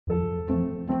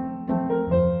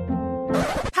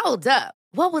Hold up.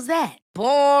 What was that?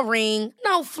 Boring.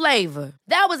 No flavor.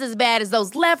 That was as bad as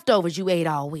those leftovers you ate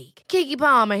all week. Keke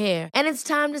Palmer here. And it's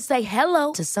time to say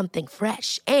hello to something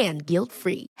fresh and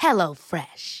guilt-free. Hello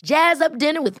Fresh. Jazz up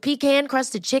dinner with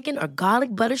pecan-crusted chicken or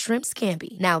garlic butter shrimp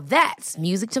scampi. Now that's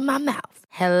music to my mouth.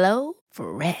 Hello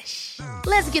Fresh.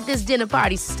 Let's get this dinner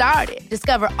party started.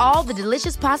 Discover all the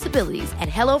delicious possibilities at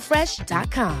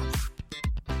hellofresh.com.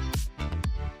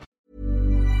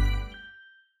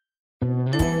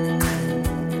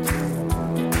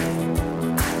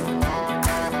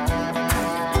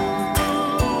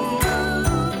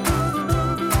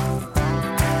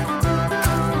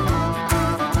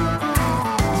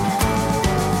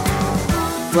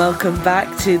 Welcome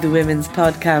back to the Women's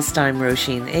Podcast. I'm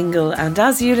Roisin Ingle, and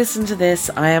as you listen to this,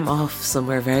 I am off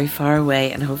somewhere very far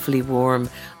away and hopefully warm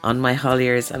on my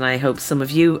holiers, and I hope some of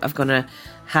you are going to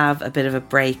have a bit of a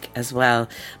break as well.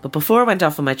 But before I went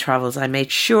off on my travels, I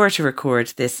made sure to record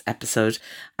this episode,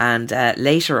 and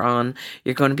later on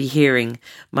you're going to be hearing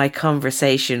my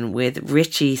conversation with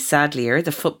Richie Sadlier,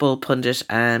 the football pundit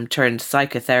turned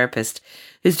psychotherapist,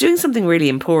 who's doing something really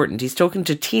important. He's talking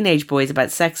to teenage boys about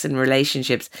sex and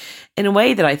relationships in a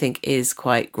way that I think is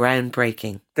quite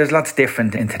groundbreaking. There's lots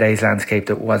different in today's landscape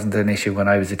that wasn't an issue when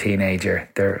I was a teenager.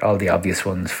 There are all the obvious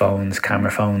ones: phones, camera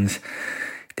phones,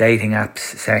 dating apps,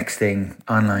 sexting,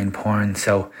 online porn.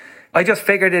 So I just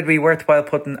figured it'd be worthwhile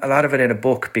putting a lot of it in a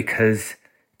book, because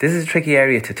this is a tricky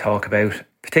area to talk about,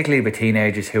 particularly with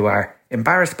teenagers who are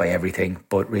embarrassed by everything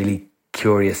but really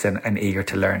curious and eager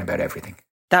to learn about everything.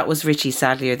 That was Richie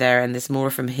Sadlier there, and there's more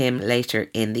from him later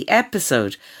in the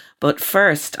episode. But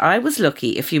first, I was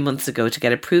lucky a few months ago to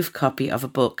get a proof copy of a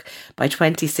book by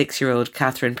 26-year-old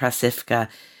Catherine Prasifka.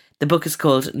 The book is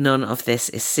called None of This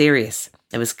Is Serious.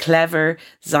 It was clever,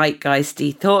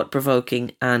 zeitgeisty,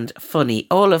 thought-provoking and funny.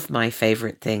 All of my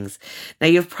favourite things. Now,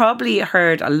 you've probably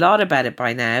heard a lot about it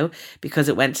by now because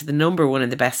it went to the number one in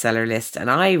the bestseller list, and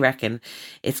I reckon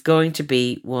it's going to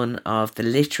be one of the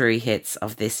literary hits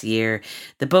of this year.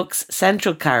 The book's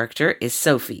central character is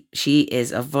Sophie. She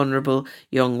is a vulnerable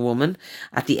young woman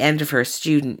at the end of her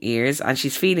student years, and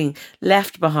she's feeling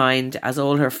left behind as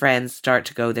all her friends start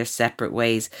to go their separate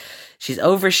ways. She's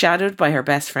overshadowed by her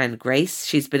best friend Grace.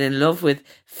 She's been in love with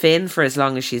Finn for as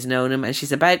long as she's known him, and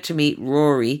she's about to meet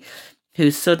Rory,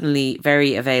 who's suddenly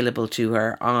very available to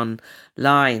her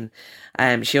online.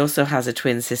 She also has a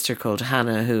twin sister called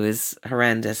Hannah, who is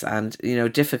horrendous and,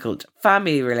 difficult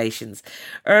family relations.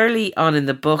 Early on in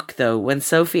the book, though, when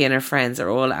Sophie and her friends are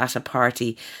all at a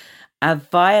party, a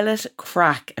violet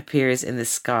crack appears in the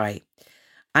sky.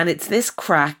 And it's this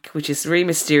crack, which is really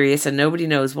mysterious and nobody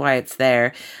knows why it's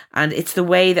there. And it's the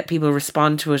way that people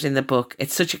respond to it in the book.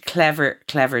 It's such a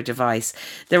clever device.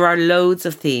 There are loads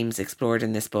of themes explored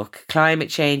in this book: climate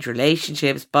change,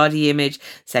 relationships, body image,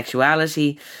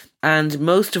 sexuality, and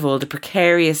most of all, the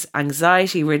precarious,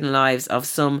 anxiety-ridden lives of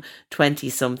some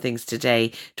 20-somethings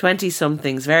today.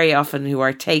 20-somethings very often who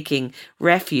are taking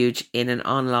refuge in an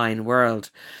online world.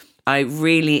 I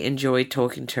really enjoyed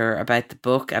talking to her about the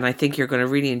book, and I think you're going to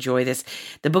really enjoy this.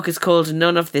 The book is called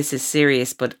None of This Is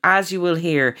Serious, but as you will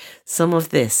hear, some of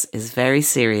this is very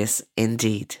serious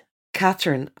indeed.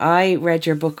 Catherine, I read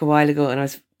your book a while ago and I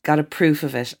got a proof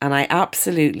of it, and I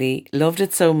absolutely loved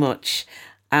it so much.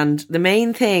 And the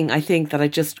main thing I think that I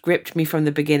just gripped me from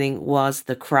the beginning was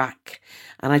the crack.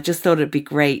 And I just thought it'd be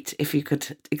great if you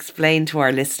could explain to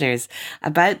our listeners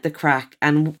about the crack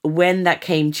and when that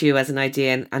came to you as an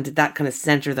idea, and did that kind of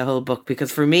centre the whole book?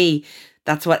 Because for me,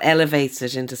 that's what elevates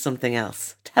it into something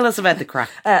else. Tell us about the crack.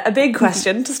 A big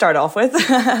question to start off with.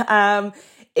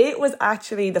 It was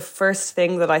actually the first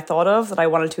thing that I thought of that I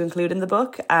wanted to include in the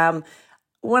book.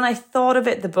 When I thought of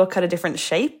it, the book had a different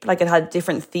shape, like it had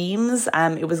different themes.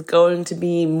 It was going to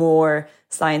be more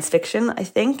science fiction, I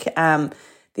think.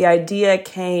 The idea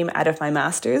came out of my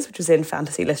master's, which was in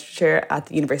fantasy literature at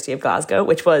the University of Glasgow,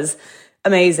 which was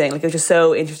amazing. Like, it was just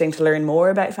so interesting to learn more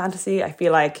about fantasy. I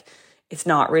feel like it's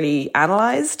not really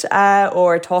analysed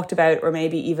or talked about, or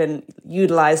maybe even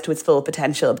utilised to its full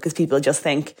potential, because people just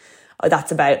think, oh,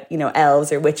 that's about,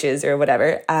 elves or witches or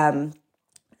whatever.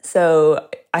 So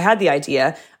I had the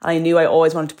idea, and I knew I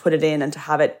always wanted to put it in and to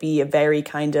have it be a very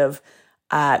kind of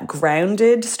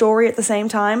grounded story at the same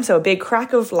time. So a big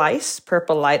crack of light,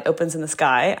 purple light, opens in the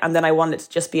sky, and then I wanted it to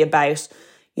just be about,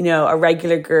 a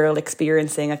regular girl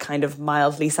experiencing a kind of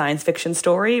mildly science fiction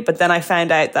story. But then I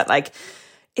found out that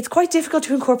it's quite difficult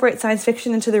to incorporate science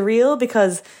fiction into the real,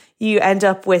 because you end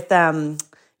up with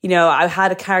I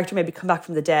had a character maybe come back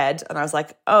from the dead, and I was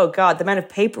like, oh God, the amount of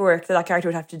paperwork that character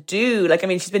would have to do.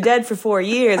 She's been dead for 4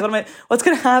 years. What's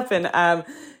going to happen?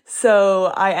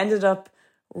 So I ended up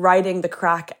writing the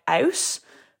crack out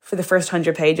for the first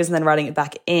 100 pages and then writing it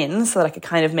back in so that I could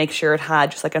kind of make sure it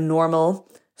had just like a normal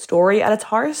story at its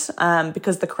heart.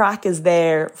 Because the crack is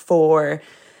there for,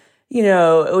 you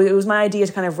know, it was my idea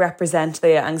to kind of represent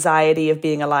the anxiety of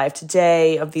being alive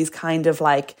today, of these kind of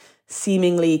like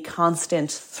seemingly constant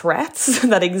threats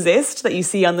that exist, that you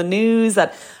see on the news,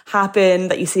 that happen,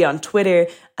 that you see on Twitter.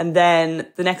 And then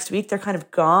the next week they're kind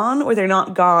of gone, or they're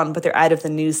not gone, but they're out of the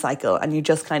news cycle and you're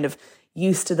just kind of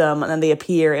used to them. And then they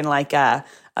appear in like a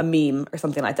meme or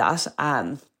something like that.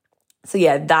 So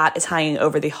yeah, that is hanging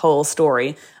over the whole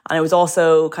story. And it was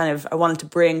also kind of, I wanted to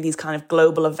bring these kind of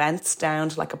global events down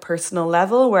to like a personal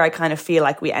level where I kind of feel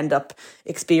like we end up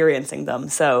experiencing them.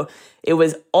 So it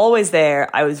was always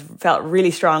there. I felt really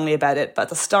strongly about it. But at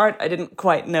the start, I didn't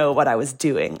quite know what I was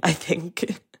doing, I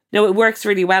think. No, it works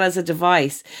really well as a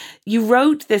device. You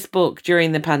wrote this book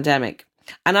during the pandemic.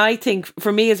 And I think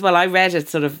for me as well, I read it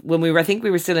sort of when I think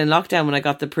we were still in lockdown when I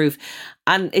got the proof.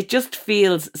 And it just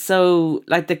feels so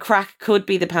like the crack could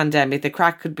be the pandemic. The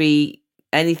crack could be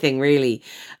anything really.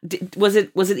 Was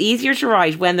it easier to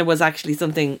write when there was actually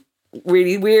something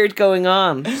really weird going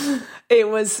on? It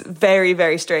was very,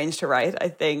 very strange to write, I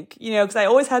think, you know, because I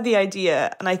always had the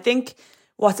idea. And I think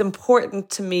what's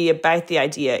important to me about the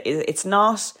idea is it's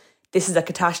not this is a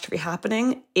catastrophe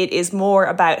happening. It is more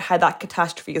about how that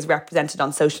catastrophe is represented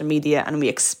on social media and we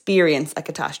experience a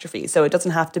catastrophe. So it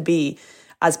doesn't have to be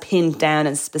as pinned down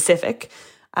and specific.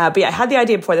 But yeah, I had the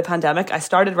idea before the pandemic. I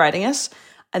started writing it.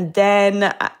 And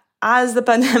then as the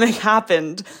pandemic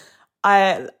happened,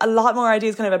 a lot more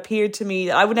ideas kind of appeared to me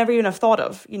that I would never even have thought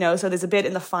of, you know. So there's a bit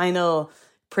in the final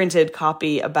printed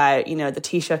copy about, you know, the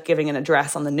Taoiseach giving an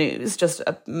address on the news, just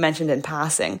mentioned in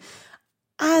passing.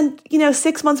 And, you know,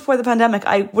 6 months before the pandemic,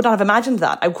 I would not have imagined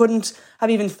that. I couldn't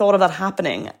have even thought of that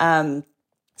happening.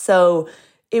 So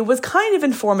it was kind of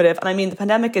informative. And I mean, the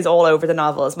pandemic is all over the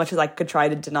novel, as much as I could try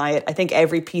to deny it. I think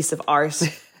every piece of art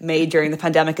made during the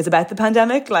pandemic is about the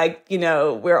pandemic. Like, you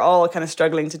know, we're all kind of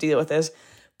struggling to deal with it.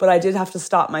 But I did have to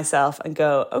stop myself and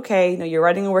go, okay, you know, you're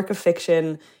writing a work of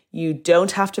fiction. You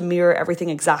don't have to mirror everything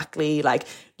exactly. Like,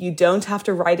 you don't have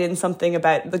to write in something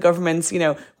about the government's, you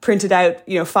know, printed out,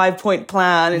 you know, 5-point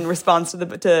plan in response to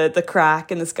the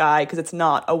crack in the sky, because it's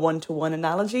not a one-to-one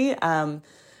analogy.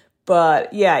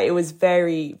 But yeah, it was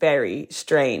very, very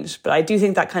strange. But I do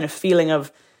think that kind of feeling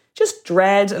of just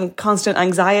dread and constant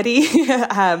anxiety,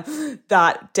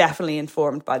 that definitely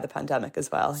informed by the pandemic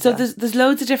as well. So there's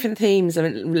loads of different themes. I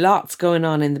mean, lots going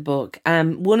on in the book.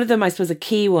 One of them, I suppose, a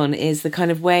key one is the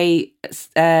kind of way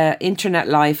internet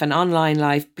life and online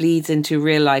life bleeds into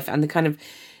real life, and the kind of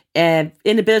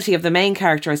inability of the main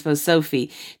character, I suppose, Sophie,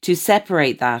 to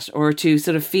separate that or to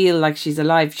sort of feel like she's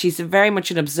alive. She's very much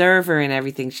an observer in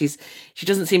everything. She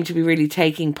doesn't seem to be really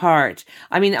taking part.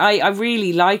 I mean, I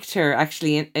really liked her,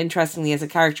 actually, interestingly, as a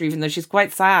character, even though she's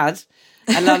quite sad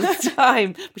a lot of the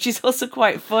time, but she's also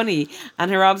quite funny,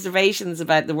 and her observations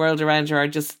about the world around her are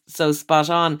just so spot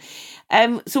on.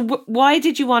 So why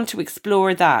did you want to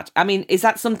explore that? I mean, is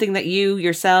that something that you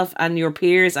yourself and your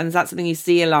peers, and is that something you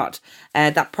see a lot,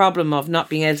 that problem of not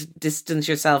being able to distance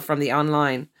yourself from the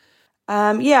online?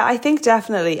 Yeah, I think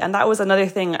definitely. And that was another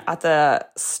thing at the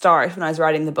start when I was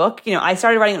writing the book. You know, I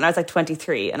started writing it when I was like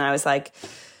 23, and I was like,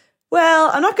 well,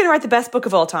 I'm not going to write the best book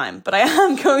of all time, but I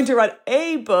am going to write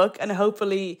a book, and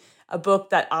hopefully a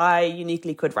book that I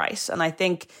uniquely could write. And I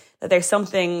think that there's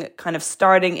something kind of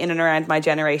starting in and around my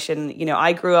generation. You know,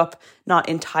 I grew up not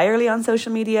entirely on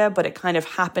social media, but it kind of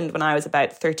happened when I was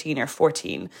about 13 or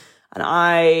 14. And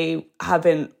I have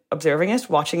been observing it,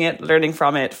 watching it, learning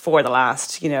from it for the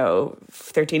last,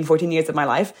 13, 14 years of my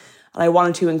life. And I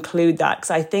wanted to include that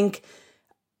because I think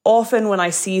often when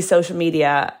I see social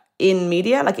media,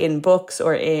 like in books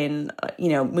or in,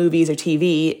 movies or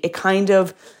TV, it kind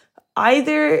of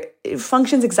either it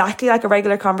functions exactly like a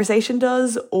regular conversation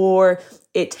does, or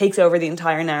it takes over the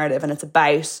entire narrative and it's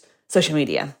about social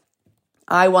media.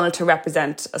 I wanted to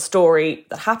represent a story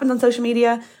that happens on social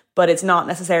media, but it's not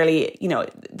necessarily,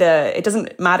 it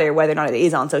doesn't matter whether or not it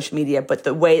is on social media, but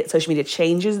the way that social media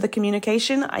changes the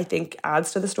communication, I think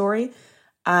adds to the story.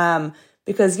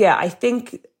 Because I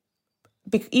think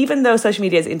even though social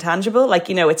media is intangible,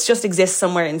 it just exists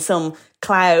somewhere in some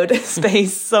cloud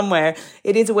space somewhere,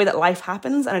 it is a way that life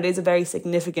happens, and it is a very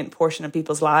significant portion of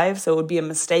people's lives. So it would be a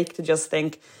mistake to just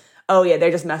think, oh yeah,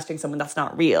 they're just messaging someone. That's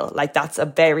not real. That's a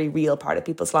very real part of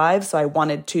people's lives. So I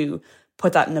wanted to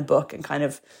put that in a book and kind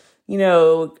of,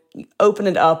 open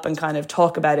it up and kind of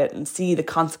talk about it and see the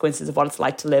consequences of what it's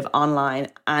like to live online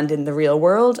and in the real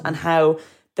world, and how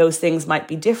those things might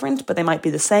be different, but they might be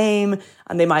the same,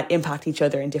 and they might impact each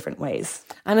other in different ways.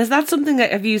 And is that something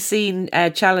that have you seen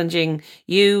challenging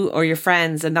you or your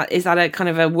friends? And is that a kind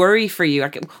of a worry for you?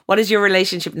 Like, what is your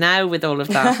relationship now with all of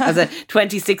that as a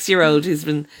 26-year-old who's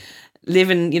been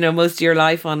living, most of your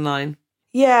life online?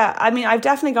 Yeah, I mean, I've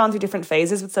definitely gone through different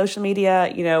phases with social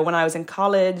media. When I was in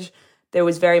college, there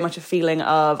was very much a feeling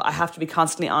of I have to be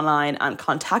constantly online and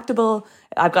contactable.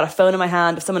 I've got a phone in my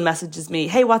hand. If someone messages me,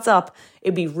 hey, what's up?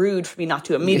 It'd be rude for me not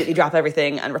to immediately drop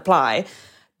everything and reply.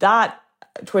 That,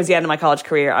 towards the end of my college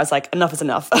career, I was like, enough is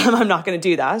enough. I'm not going to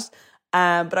do that.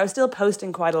 But I was still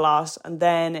posting quite a lot. And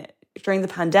then during the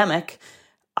pandemic,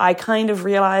 I kind of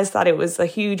realized that it was a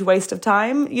huge waste of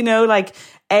time. Like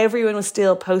everyone was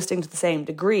still posting to the same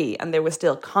degree and there was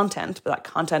still content, but that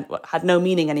content had no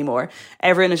meaning anymore.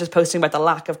 Everyone was just posting about the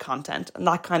lack of content. And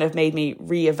that kind of made me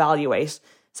reevaluate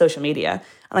social media.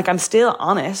 And like, I'm still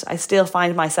on it. I still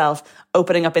find myself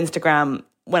opening up Instagram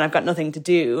when I've got nothing to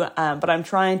do. But I'm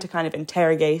trying to kind of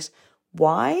interrogate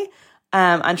why.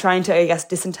 And trying to, I guess,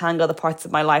 disentangle the parts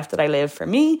of my life that I live for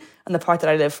me and the part that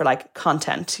I live for like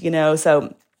content,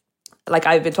 So like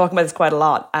I've been talking about this quite a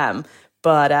lot.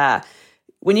 But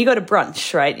when you go to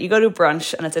brunch, right, you go to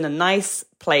brunch and it's in a nice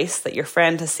place that your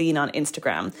friend has seen on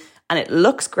Instagram and it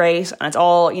looks great and it's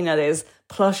all, there's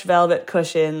plush velvet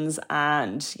cushions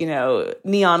and,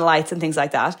 neon lights and things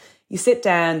like that. You sit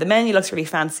down, the menu looks really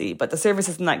fancy, but the service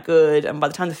isn't that good. And by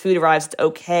the time the food arrives, it's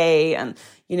okay. And,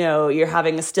 you're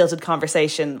having a stilted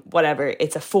conversation, whatever.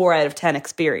 It's a 4 out of 10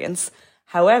 experience.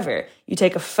 However, you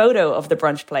take a photo of the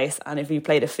brunch place and if you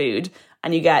plate of food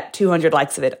and you get 200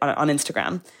 likes of it on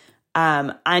Instagram,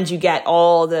 and you get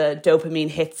all the dopamine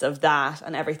hits of that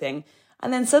and everything.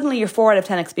 And then suddenly your 4 out of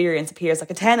 10 experience appears like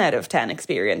a 10 out of 10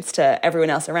 experience to everyone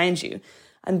else around you.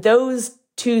 And those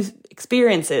two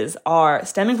experiences are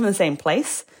stemming from the same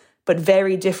place, but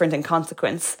very different in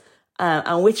consequence.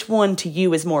 And which one to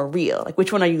you is more real? Like,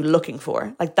 which one are you looking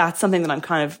for? Like, that's something that I'm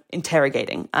kind of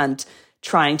interrogating and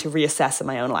trying to reassess in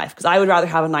my own life. Because I would rather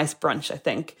have a nice brunch, I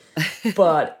think.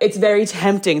 But it's very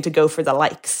tempting to go for the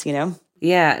likes,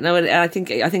 Yeah, no, I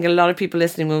think a lot of people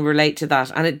listening will relate to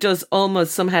that, and it does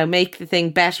almost somehow make the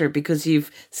thing better because you've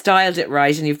styled it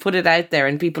right and you've put it out there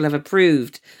and people have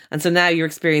approved, and so now your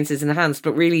experience is enhanced.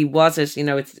 But really, was it?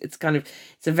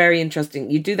 It's a very interesting.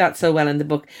 You do that so well in the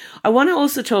book. I want to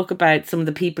also talk about some of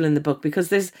the people in the book because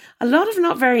there's a lot of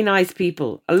not very nice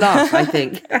people. A lot, I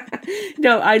think.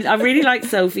 I really like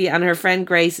Sophie and her friend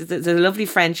Grace. There's a lovely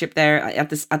friendship there at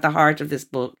the heart of this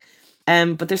book.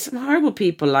 But there's some horrible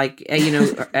people like,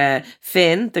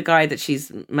 Finn, the guy that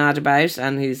she's mad about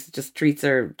and who's just treats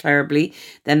her terribly.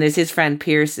 Then there's his friend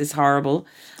Pierce is horrible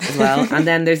as well. And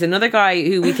then there's another guy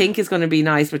who we think is going to be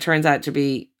nice, but turns out to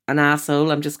be an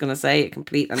asshole. I'm just going to say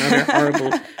another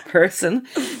horrible person.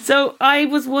 So I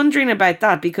was wondering about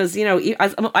that because,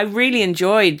 I really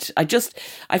enjoyed,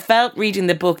 I felt reading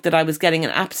the book that I was getting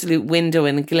an absolute window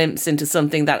and a glimpse into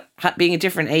something that being a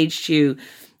different age to you,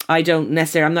 I don't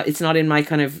necessarily, it's not in my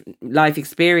kind of life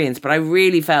experience, but I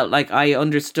really felt like I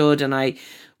understood and I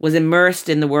was immersed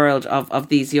in the world of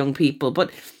these young people.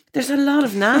 But there's a lot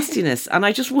of nastiness and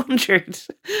I just wondered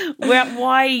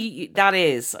why that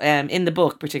is in the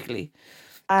book particularly.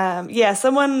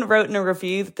 Someone wrote in a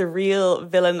review that the real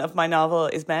villain of my novel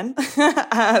is men.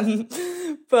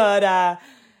 But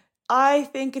I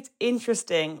think it's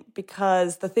interesting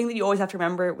because the thing that you always have to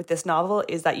remember with this novel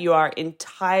is that you are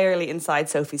entirely inside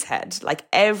Sophie's head. Like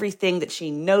everything that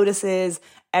she notices,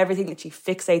 everything that she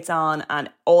fixates on, and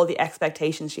all the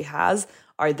expectations she has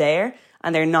are there,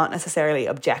 and they're not necessarily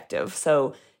objective.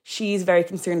 So she's very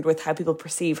concerned with how people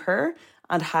perceive her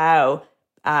and how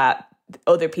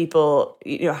other people,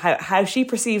 how she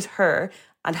perceives her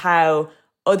and how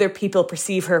other people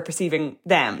perceive her perceiving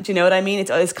them. Do you know what I mean? It's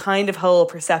this kind of whole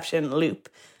perception loop.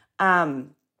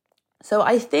 So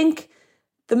I think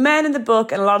the men in the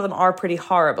book, and a lot of them are pretty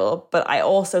horrible, but I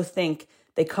also think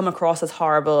they come across as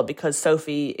horrible because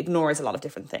Sophie ignores a lot of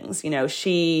different things.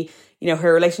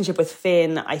 Her relationship with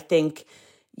Finn, I think,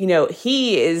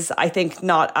 he is, I think,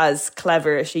 not as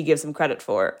clever as she gives him credit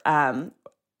for.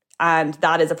 And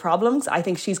that is a problem. So I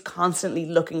think she's constantly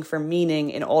looking for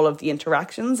meaning in all of the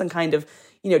interactions and kind of,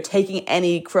 taking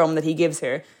any crumb that he gives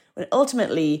her. When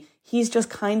ultimately, he's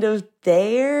just kind of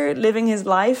there living his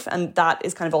life, and that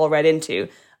is kind of all read into.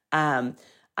 And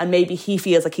maybe he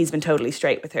feels like he's been totally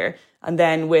straight with her. And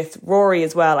then with Rory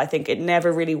as well, I think it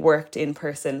never really worked in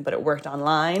person, but it worked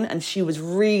online. And she was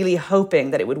really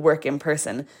hoping that it would work in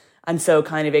person. And so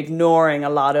kind of ignoring a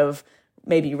lot of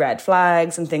maybe red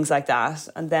flags and things like that.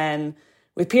 And then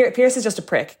Pierce is just a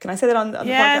prick. Can I say that on the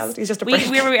podcast? He's just a prick.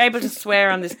 We were able to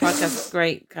swear on this podcast. It's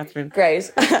great, Catherine.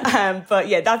 Great. But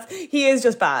yeah, he is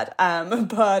just bad.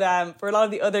 But for a lot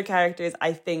of the other characters,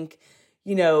 I think,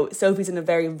 you know, Sophie's in a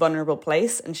very vulnerable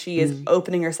place, and she is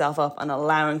opening herself up and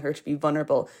allowing her to be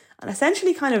vulnerable and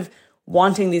essentially kind of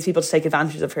wanting these people to take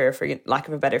advantage of her, for lack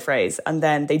of a better phrase. And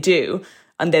then they do.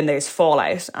 And then there's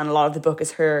fallout. And a lot of the book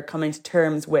is her coming to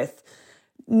terms with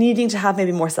needing to have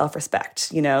maybe more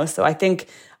self-respect, you know? So I think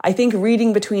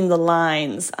reading between the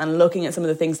lines and looking at some of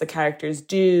the things the characters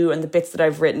do and the bits that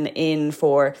I've written in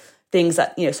for things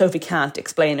that, you know, Sophie can't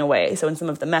explain away. So in some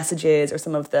of the messages or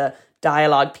some of the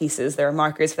dialogue pieces, there are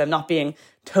markers for them not being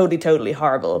totally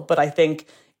horrible. But I think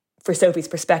for Sophie's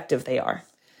perspective, they are.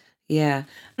 Yeah.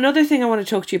 Another thing I want to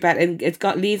talk to you about, and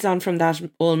leads on from that,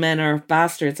 all men are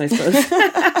bastards, I suppose,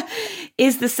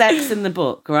 is the sex in the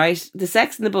book, right? The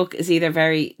sex in the book is either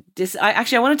very... I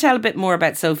want to tell a bit more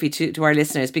about Sophie to our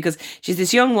listeners, because she's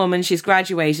this young woman, she's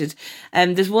graduated,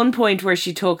 and there's one point where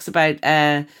she talks about...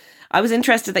 I was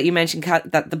interested that you mentioned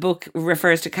that the book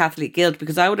refers to Catholic guilt,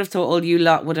 because I would have thought all you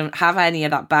lot wouldn't have any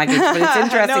of that baggage. But it's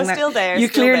interesting that still there, you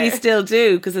clearly still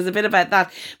do, because there's a bit about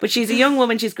that. But she's a young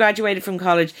woman. She's graduated from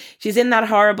college. She's in that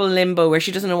horrible limbo where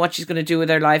she doesn't know what she's going to do with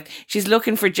her life. She's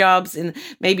looking for jobs in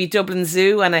maybe Dublin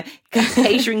Zoo and a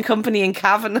catering company in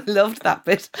Cavan. I loved that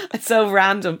bit. It's so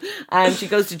random. And she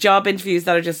goes to job interviews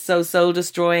that are just so soul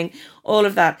destroying. All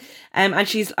of that. And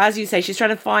she's, as you say, she's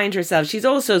trying to find herself. She's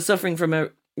also suffering from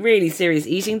a really serious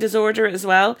eating disorder as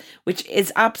well, which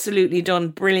is absolutely done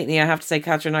brilliantly, I have to say,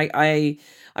 Catherine. I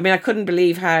mean, I couldn't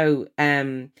believe how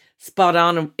spot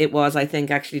on it was. I think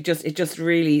actually it just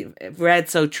really read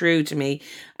so true to me.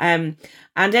 And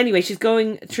anyway, she's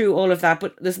going through all of that,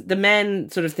 but the men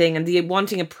sort of thing and the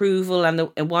wanting approval and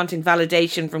the wanting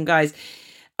validation from guys.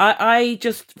 I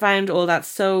just found all that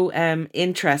so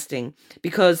interesting,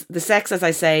 because the sex, as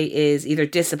I say, is either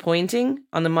disappointing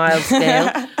on the mild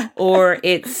scale or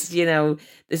it's, you know,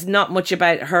 there's not much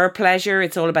about her pleasure.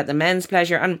 It's all about the men's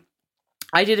pleasure. And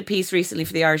I did a piece recently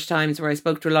for the Irish Times where I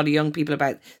spoke to a lot of young people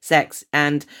about sex,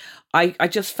 and I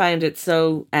just found it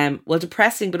so,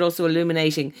 depressing, but also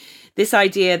illuminating. This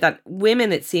idea that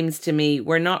women, it seems to me,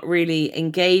 were not really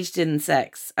engaged in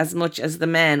sex as much as the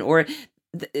men, or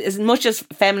as much as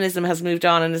feminism has moved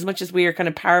on and as much as we are kind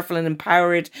of powerful and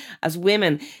empowered as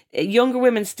women, younger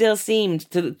women still seemed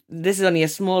to, this is only a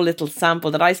small little sample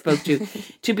that I spoke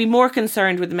to be more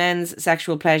concerned with men's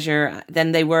sexual pleasure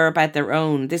than they were about their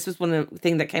own. This was one of the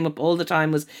things that came up all the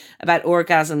time, was about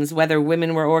orgasms, whether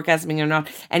women were orgasming or not.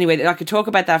 Anyway, I could talk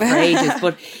about that for ages,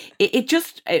 but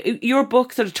your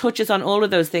book sort of touches on all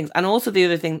of those things. And also the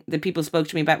other thing that people spoke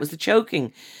to me about was the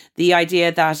choking. The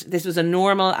idea that this was a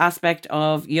normal aspect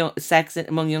of sex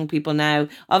among young people now,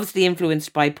 obviously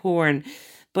influenced by porn.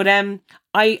 But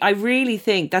I really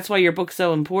think that's why your book's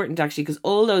so important, actually, because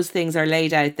all those things are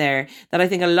laid out there that I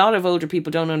think a lot of older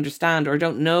people don't understand or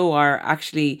don't know are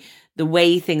actually the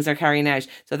way things are carrying out.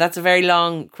 So that's a very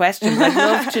long question. But I'd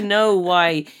love to know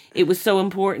why it was so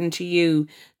important to you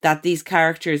that these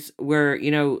characters were,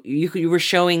 you know, you were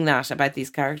showing that about these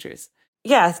characters.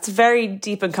 Yeah, it's a very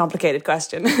deep and complicated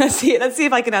question. Let's see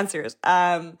if I can answer it.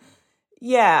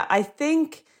 Yeah, I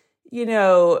think, you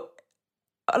know,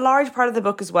 a large part of the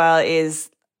book as well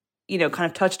is, you know, kind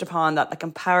of touched upon that, like,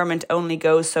 empowerment only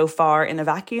goes so far in a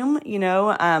vacuum, you know,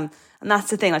 and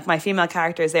that's the thing. Like, my female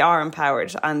characters, they are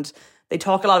empowered and they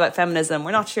talk a lot about feminism.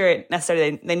 We're not sure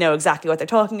necessarily they know exactly what they're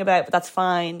talking about, but that's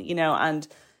fine, you know. And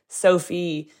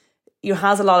Sophie, you know,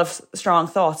 has a lot of strong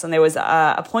thoughts, and there was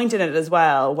a point in it as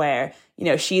well where, you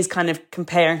know, she's kind of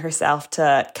comparing herself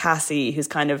to Cassie, who's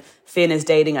kind of Finn is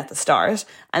dating at the start.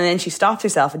 And then she stops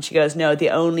herself and she goes, no,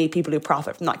 the only people who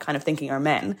profit from that kind of thinking are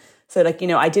men. So, like, you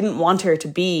know, I didn't want her to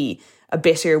be a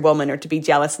bitter woman or to be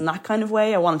jealous in that kind of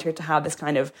way. I wanted her to have this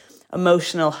kind of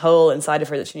emotional hole inside of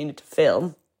her that she needed to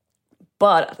fill.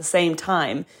 But at the same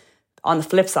time, on the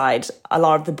flip side, a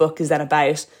lot of the book is then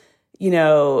about, you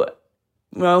know,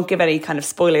 we won't give any kind of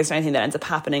spoilers or anything that ends up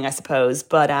happening, I suppose.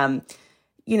 But,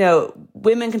 you know,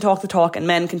 women can talk the talk and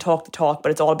men can talk the talk,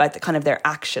 but it's all about the kind of their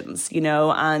actions, you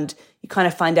know, and you kind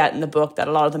of find out in the book that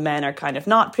a lot of the men are kind of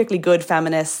not particularly good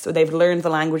feminists, or they've learned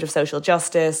the language of social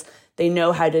justice. They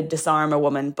know how to disarm a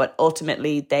woman, but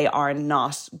ultimately they are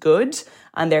not good.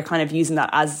 And they're kind of using that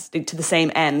as to the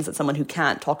same ends that someone who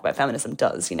can't talk about feminism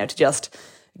does, you know, to just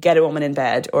get a woman in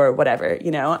bed or whatever, you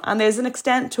know. And there's an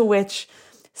extent to which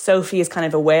Sophie is kind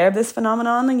of aware of this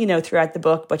phenomenon, you know, throughout the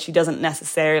book, but she doesn't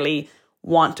necessarily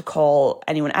want to call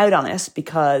anyone out on it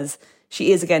because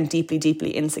she is, again, deeply, deeply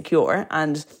insecure.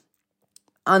 And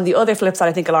on the other flip side,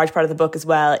 I think a large part of the book as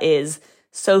well is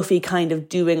Sophie kind of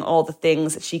doing all the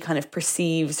things that she kind of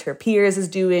perceives her peers as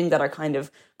doing that are kind of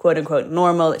quote unquote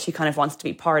normal, that she kind of wants to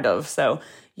be part of. So,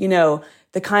 you know,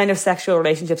 the kind of sexual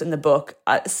relationships in the book,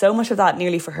 so much of that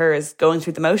nearly for her is going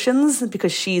through the motions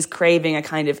because she's craving a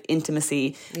kind of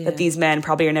intimacy that these men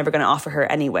probably are never going to offer her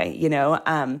anyway, you know.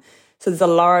 So there's a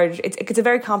large, it's a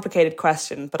very complicated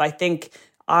question, but I think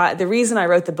the reason I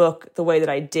wrote the book the way that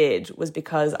I did was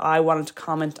because I wanted to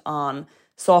comment on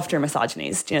softer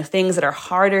misogynies, you know, things that are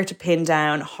harder to pin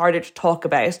down, harder to talk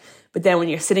about. But then when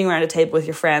you're sitting around a table with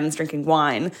your friends drinking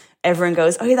wine, everyone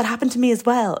goes, oh yeah, that happened to me as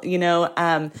well, you know,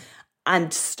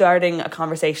 and starting a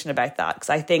conversation about that. Because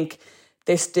I think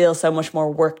there's still so much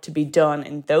more work to be done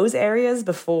in those areas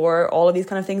before all of these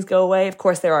kind of things go away. Of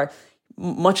course, there are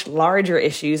much larger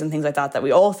issues and things like that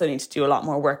we also need to do a lot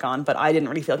more work on, but I didn't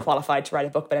really feel qualified to write a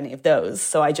book about any of those.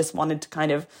 So I just wanted to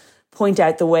kind of point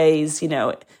out the ways, you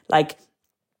know, like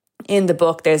in the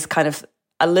book, there's kind of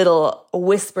a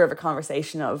whisper of a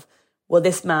conversation of, well,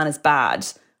 this man is bad.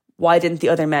 Why didn't the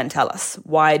other men tell us?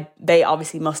 Why? They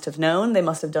obviously must have known. They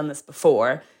must have done this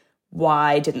before.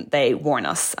 Why didn't they warn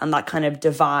us? And that kind of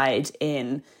divide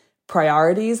in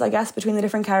priorities, I guess, between the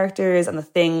different characters and the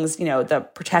things, you know, the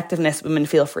protectiveness women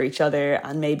feel for each other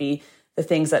and maybe the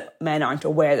things that men aren't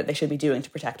aware that they should be doing to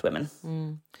protect women.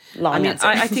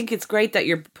 I think it's great that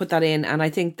you put that in, and I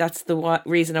think that's the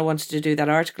reason I wanted to do that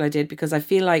article I did, because I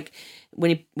feel like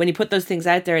when you put those things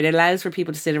out there, it allows for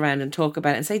people to sit around and talk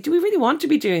about it and say, do we really want to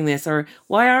be doing this, or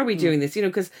why are we doing this? You know,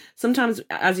 because sometimes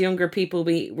as younger people,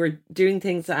 we're doing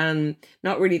things and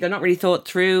they're not really thought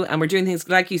through, and we're doing things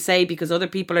like you say because other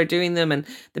people are doing them, and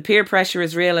the peer pressure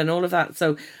is real and all of that.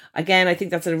 So again, I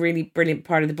think that's a really brilliant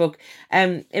part of the book.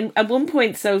 At one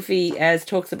point, Sophie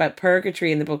talks about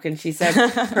purgatory in the book, and she said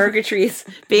purgatory is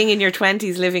being in your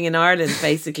 20s living in Ireland,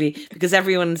 basically, because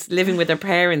everyone's living with their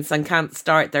parents and can't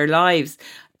start their lives.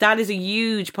 That is a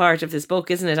huge part of this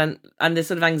book, isn't it? And the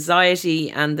sort of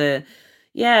anxiety and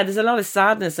there's a lot of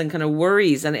sadness and kind of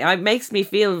worries, and it makes me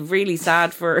feel really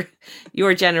sad for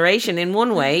your generation in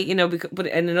one way, you know, but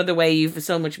in another way, you've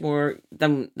so much more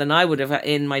than I would have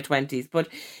in my 20s. But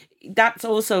that's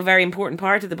also a very important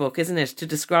part of the book, isn't it? To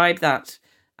describe that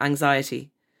anxiety.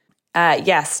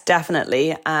 Yes,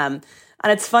 definitely. And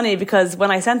it's funny because when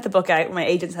I sent the book out, my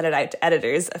agent sent it out to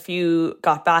editors, a few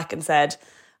got back and said,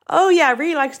 oh yeah, I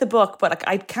really liked the book, but like,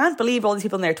 I can't believe all these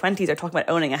people in their 20s are talking about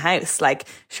owning a house. Like,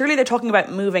 surely they're talking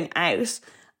about moving out.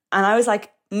 And I was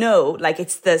like, no, like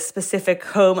it's the specific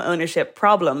home ownership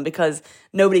problem because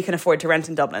nobody can afford to rent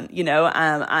in Dublin, you know,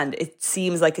 and it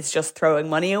seems like it's just throwing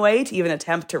money away to even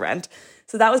attempt to rent.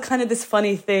 So that was kind of this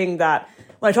funny thing that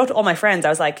when I talked to all my friends, I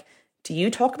was like, do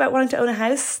you talk about wanting to own a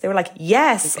house? They were like,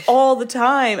 yes, all the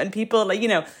time. And people like, you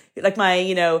know, like my,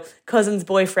 you know, cousin's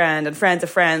boyfriend and friends of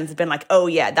friends have been like, oh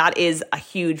yeah, that is a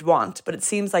huge want. But it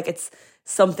seems like it's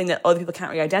something that other people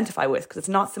can't really identify with because it's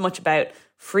not so much about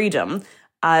freedom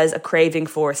as a craving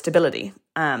for stability.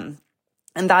 And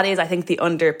that is, I think, the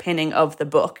underpinning of the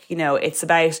book. You know, it's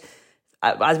about,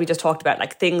 as we just talked about,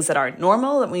 like things that are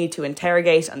normal that we need to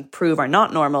interrogate and prove are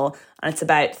not normal. And it's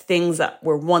about things that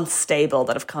were once stable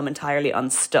that have come entirely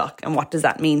unstuck. And what does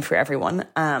that mean for everyone?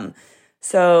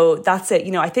 So that's it.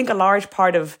 You know, I think a large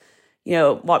part of, you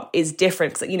know, what is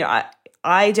different, because, you know,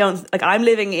 I don't, like, I'm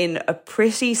living in a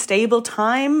pretty stable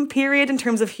time period in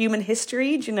terms of human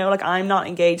history. Do you know, like, I'm not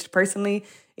engaged personally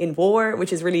in war,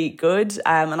 which is really good.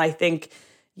 And I think,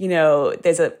 you know,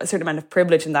 there's a certain amount of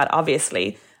privilege in that,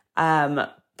 obviously.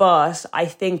 But I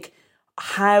think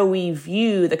how we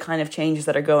view the kind of changes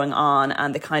that are going on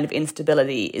and the kind of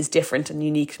instability is different and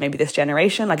unique to maybe this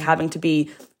generation, like having to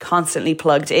be constantly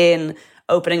plugged in,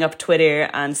 opening up Twitter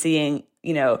and seeing,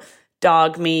 you know,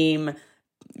 dog meme,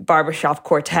 barbershop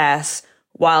quartet,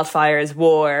 wildfires,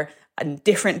 war, and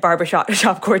different barbershop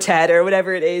quartet or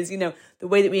whatever it is, you know, the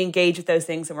way that we engage with those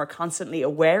things and we're constantly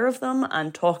aware of them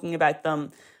and talking about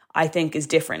them, I think is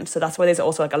different. So that's why there's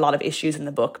also like a lot of issues in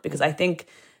the book, because I think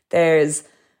there's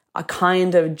a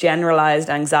kind of generalized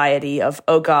anxiety of,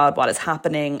 oh God, what is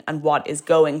happening and what is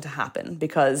going to happen?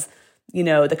 Because, you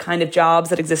know, the kind of jobs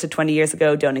that existed 20 years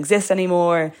ago don't exist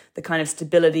anymore. The kind of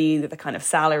stability, the kind of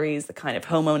salaries, the kind of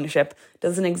home ownership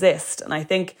doesn't exist. And I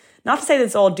think, not to say that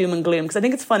it's all doom and gloom, because I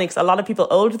think it's funny because a lot of people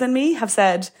older than me have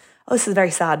said, oh, this is a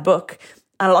very sad book.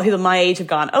 And a lot of people my age have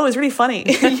gone, oh, it's really funny,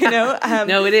 you know?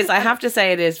 No, it is. I have to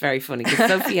say it is very funny because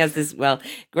Sophie has this,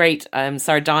 great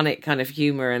sardonic kind of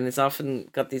humour and has often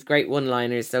got these great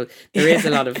one-liners. So there is a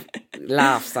lot of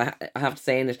laughs, I have to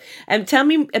say, in it. Tell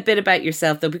me a bit about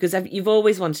yourself, though, because you've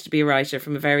always wanted to be a writer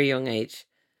from a very young age.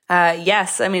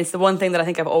 Yes, I mean, it's the one thing that I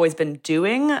think I've always been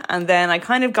doing. And then I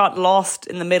kind of got lost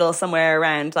in the middle somewhere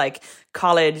around like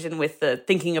college and with the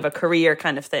thinking of a career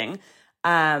kind of thing.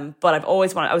 But I've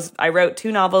always wanted, I wrote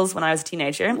 2 novels when I was a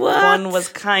teenager. What? One was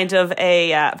kind of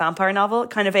a vampire novel,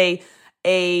 kind of a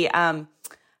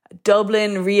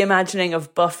Dublin reimagining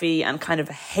of Buffy and kind of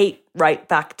a hate right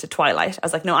back to Twilight. I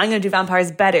was like, no, I'm going to do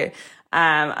vampires better.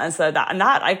 And so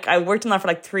I worked on that for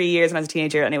like 3 years when I was a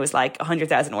teenager, and it was like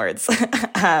 100,000 words.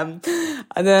 And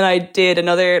then I did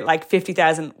another like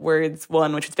 50,000 words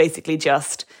one, which was basically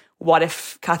just what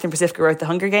if Catherine Prasifka wrote The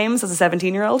Hunger Games as a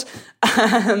 17-year-old.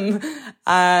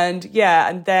 And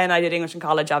then I did English in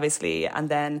college, obviously. And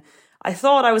then I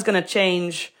thought I was going to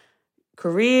change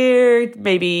career,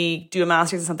 maybe do a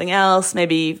master's in something else.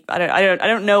 Maybe I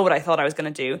don't know what I thought I was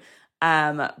going to do.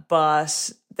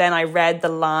 But then I read the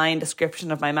line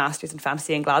description of my master's in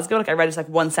fantasy in Glasgow. Like I read just like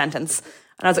one sentence,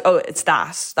 and I was like, oh, it's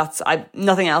that.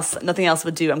 Nothing else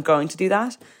would do. I'm going to do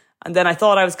that. And then I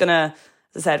thought I was gonna,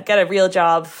 as I said, get a real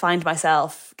job, find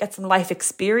myself, get some life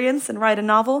experience, and write a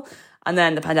novel. And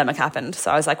then the pandemic happened,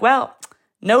 so I was like, well,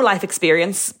 no life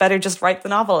experience, better just write the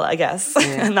novel, I guess.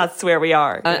 Yeah. And that's where we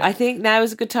are. I think now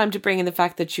is a good time to bring in the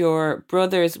fact that your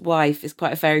brother's wife is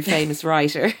quite a very famous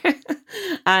writer.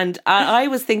 And I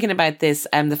was thinking about this,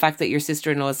 the fact that your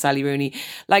sister-in-law is Sally Rooney.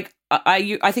 Like,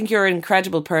 I think you're an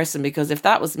incredible person, because if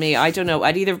that was me, I don't know,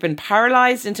 I'd either have been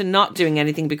paralysed into not doing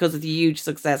anything because of the huge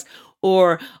success,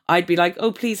 or I'd be like,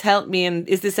 oh, please help me, and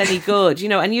is this any good? You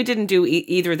know, and you didn't do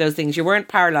either of those things. You weren't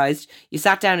paralysed. You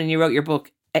sat down and you wrote your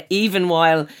book, even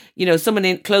while, you know,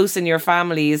 someone close in your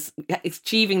family is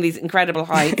achieving these incredible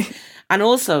heights. And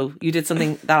also you did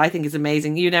something that I think is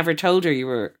amazing. You never told her you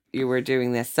were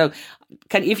doing this. So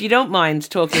if you don't mind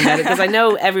talking about it, because I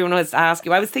know everyone wants to ask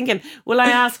you. I was thinking, will I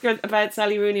ask her about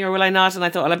Sally Rooney or will I not? And I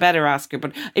thought, well, I better ask her.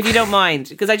 But if you don't mind,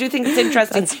 because I do think it's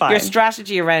interesting. That's fine. Your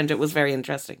strategy around it was very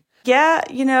interesting. Yeah,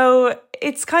 you know,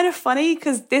 it's kind of funny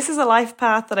because this is a life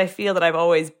path that I feel that I've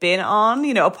always been on,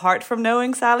 you know, apart from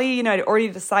knowing Sally. You know, I'd already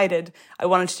decided I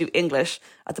wanted to do English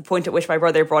at the point at which my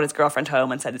brother brought his girlfriend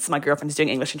home and said, it's my girlfriend who's doing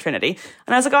English in Trinity.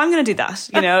 And I was like, oh, I'm going to do that,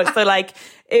 you know. So like,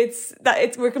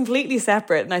 we're completely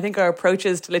separate. And I think our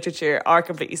approaches to literature are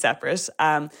completely separate.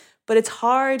 But it's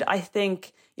hard, I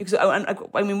think. I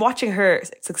mean, watching her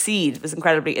succeed was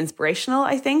incredibly inspirational,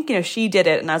 I think. You know, she did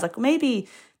it and I was like, well, maybe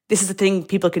this is a thing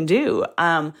people can do.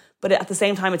 But at the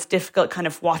same time, it's difficult kind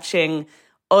of watching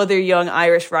other young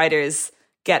Irish writers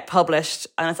get published.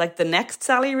 And it's like the next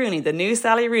Sally Rooney, the new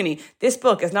Sally Rooney. This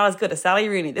book is not as good as Sally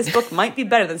Rooney. This book might be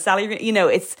better than Sally Rooney. You know,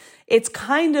 it's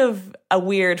kind of a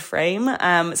weird frame.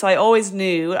 So I always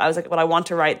knew, I was like, well, I want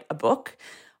to write a book.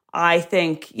 I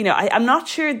think, you know, I'm not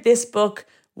sure this book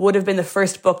would have been the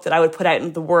first book that I would put out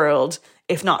into the world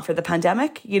if not for the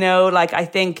pandemic. You know, like I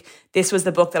think this was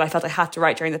the book that I felt I had to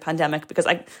write during the pandemic because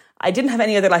I didn't have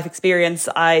any other life experience.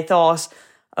 I thought,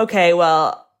 okay,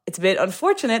 well, it's a bit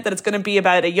unfortunate that it's going to be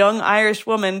about a young Irish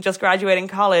woman just graduating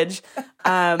college.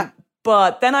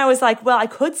 But then I was like, well, I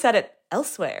could set it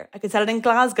elsewhere. I could set it in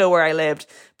Glasgow where I lived,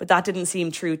 but that didn't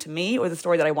seem true to me or the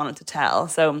story that I wanted to tell.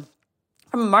 So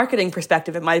from a marketing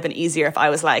perspective, it might have been easier if I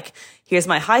was like, here's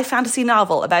my high fantasy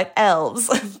novel about elves.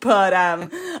 But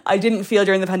I didn't feel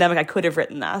during the pandemic I could have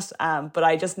written that. But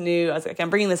I just knew, I was like, I'm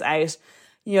bringing this out.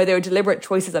 You know, there were deliberate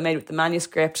choices I made with the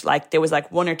manuscript. Like there was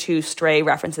like 1 or 2 stray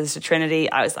references to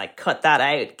Trinity. I was like, cut that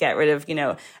out, get rid of, you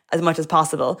know, as much as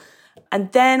possible.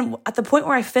 And then at the point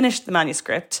where I finished the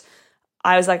manuscript,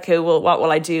 I was like, okay, well, what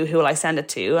will I do? Who will I send it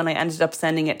to? And I ended up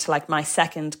sending it to like my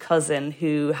second cousin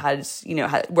who had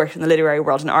worked in the literary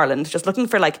world in Ireland, just looking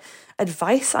for like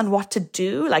advice on what to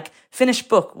do, like finished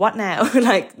book, what now?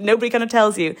 Like nobody kind of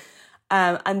tells you.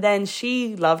 And then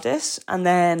she loved it. And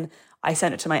then I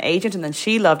sent it to my agent and then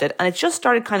she loved it. And it just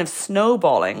started kind of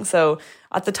snowballing. So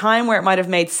at the time where it might have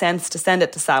made sense to send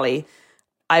it to Sally,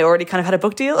 I already kind of had a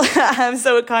book deal.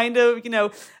 So it kind of, you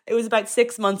know, it was about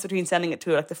 6 months between sending it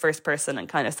to like the first person and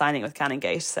kind of signing with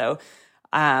Canongate. So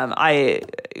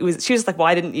she was just like,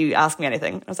 why didn't you ask me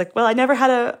anything? I was like, well, I never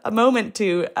had a moment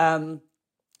to. But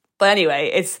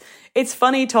anyway, it's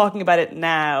funny talking about it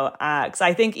now because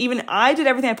I think even I did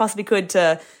everything I possibly could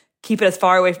to keep it as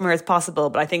far away from her as possible.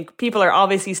 But I think people are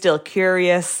obviously still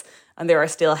curious and there are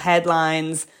still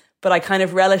headlines. But I kind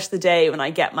of relish the day when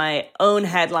I get my own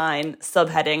headline,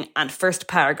 subheading, and first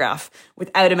paragraph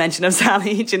without a mention of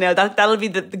Sally. You know, that'll be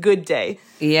the good day.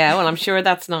 Yeah, well, I'm sure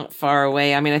that's not far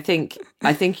away. I mean, I think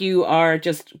you are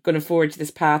just going to forge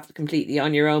this path completely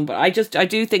on your own. But I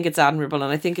do think it's admirable,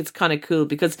 and I think it's kind of cool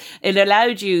because it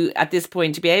allowed you at this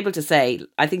point to be able to say,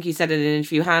 I think you said in an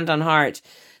interview, hand on heart,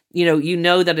 you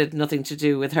know that it had nothing to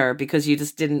do with her because you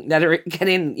just didn't let her get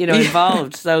in,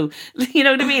 involved. So, you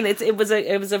know what I mean? It was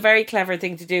a very clever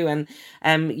thing to do.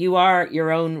 And you are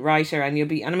your own writer, and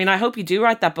I mean, I hope you do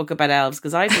write that book about elves,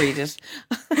 because I'd read it.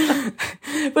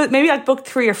 But maybe like book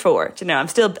 3 or 4,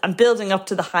 I'm building up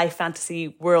to the high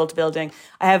fantasy world building.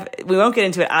 We won't get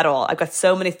into it at all. I've got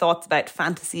so many thoughts about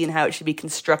fantasy and how it should be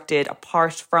constructed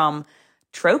apart from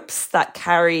tropes that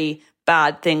carry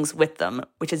bad things with them,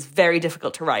 which is very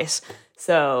difficult to write.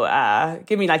 So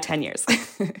give me like 10 years.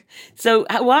 So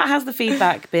what has the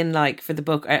feedback been like for the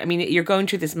book? I mean, you're going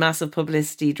through this massive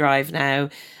publicity drive now.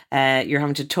 You're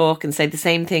having to talk and say the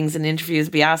same things in interviews,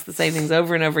 be asked the same things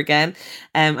over and over again.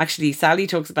 Actually, Sally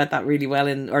talks about that really well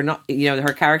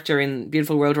her character in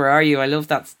Beautiful World, Where Are You? I love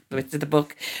that bit of the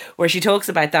book where she talks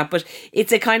about that. But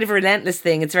it's a kind of relentless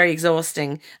thing. It's very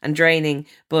exhausting and draining.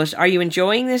 But are you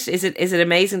enjoying it? Is it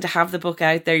amazing to have the book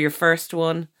out there, your first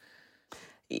one?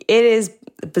 It is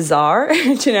bizarre,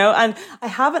 and I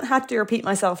haven't had to repeat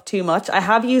myself too much. I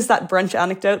have used that brunch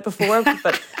anecdote before,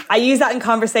 but I use that in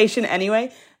conversation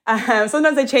anyway.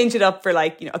 Sometimes I change it up for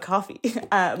a coffee.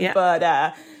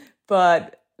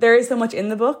 But there is so much in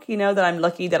the book, that I'm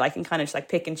lucky that I can kind of just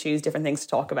pick and choose different things to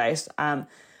talk about.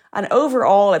 And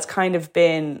overall, it's kind of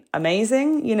been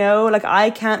amazing, I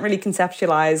can't really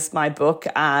conceptualize my book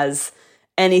as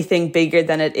anything bigger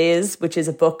than it is, which is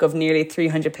a book of nearly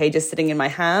 300 pages sitting in my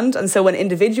hand. And so when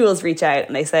individuals reach out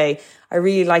and they say, I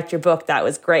really liked your book, that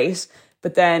was great.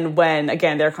 But then when,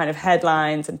 again, there are kind of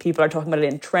headlines and people are talking about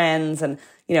it in trends and,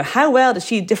 how well does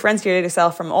she differentiate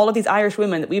herself from all of these Irish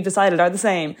women that we've decided are the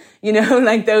same,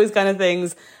 those kind of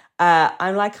things.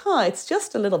 I'm like, it's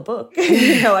just a little book.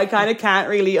 I kind of can't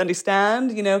really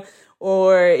understand,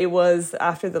 Or it was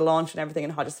after the launch and everything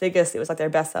in Hodges Figgis, it was their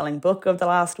best-selling book of the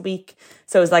last week.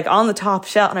 So it was on the top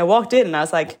shelf, and I walked in and I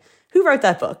was like, who wrote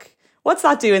that book? What's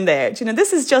that doing there?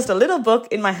 This is just a little book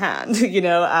in my hand,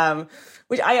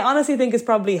 which I honestly think is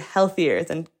probably healthier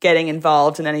than getting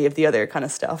involved in any of the other kind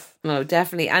of stuff. Oh,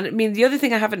 definitely. And I mean, the other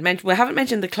thing I haven't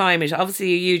mentioned the climate,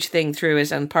 obviously a huge thing through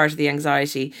it and part of the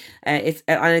anxiety. And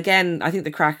again, I think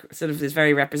the crack sort of is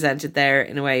very represented there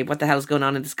in a way. What the hell's going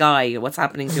on in the sky? What's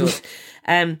happening to us?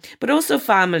 But also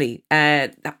family.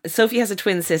 Sophie has a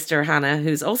twin sister, Hannah,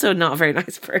 who's also not a very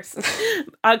nice person.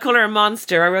 I'll call her a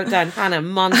monster. I wrote down Hannah,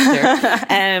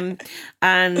 monster.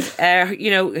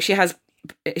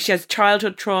 She has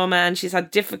childhood trauma and she's had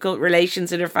difficult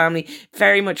relations in her family,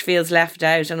 very much feels left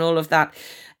out and all of that.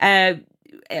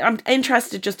 I'm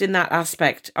interested just in that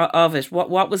aspect of it.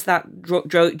 What was that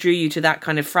drew you to that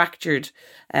kind of fractured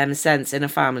sense in a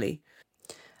family?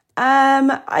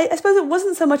 I suppose it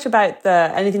wasn't so much about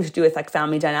anything to do with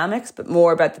family dynamics, but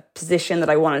more about the position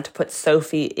that I wanted to put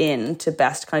Sophie in to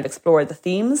best kind of explore the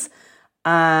themes.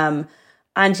 And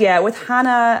yeah, with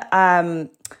Hannah,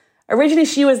 originally,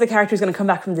 she was the character who's going to come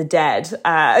back from the dead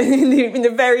in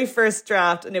the very first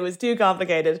draft, and it was too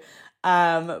complicated.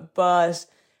 But,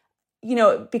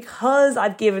 because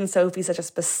I've given Sophie such a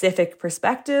specific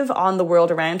perspective on the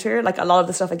world around her, a lot of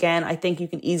the stuff, again, I think you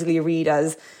can easily read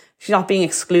as she's not being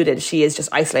excluded. She is just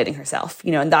isolating herself,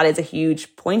 and that is a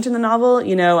huge point in the novel,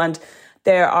 and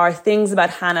there are things about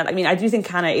Hannah. I mean, I do think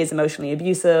Hannah is emotionally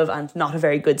abusive and not a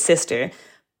very good sister.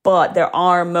 But there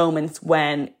are moments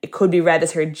when it could be read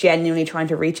as her genuinely trying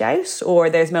to reach out, or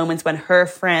there's moments when her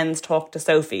friends talk to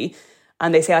Sophie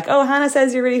and they say oh, Hannah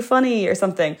says you're really funny or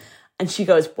something. And she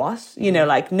goes, what?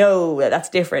 No, that's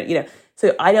different,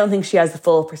 So I don't think she has the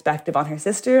full perspective on her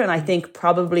sister. And I think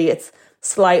probably it's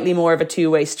slightly more of a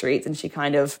two-way street than she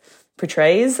kind of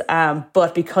portrays.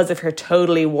 But because of her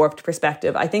totally warped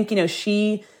perspective, I think,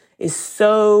 she is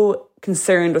so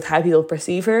concerned with how people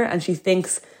perceive her, and she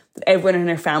thinks that everyone in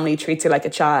her family treats her like a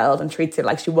child and treats her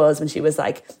like she was when she was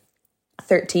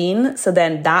 13. So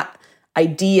then that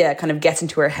idea kind of gets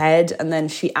into her head, and then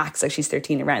she acts like she's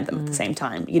 13 around them at the same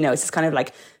time. It's this kind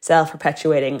of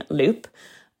self-perpetuating loop.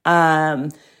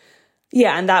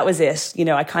 Yeah, and that was it.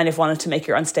 I kind of wanted to make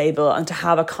her unstable and to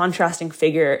have a contrasting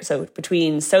figure. So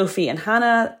between Sophie and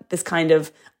Hannah, this kind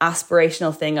of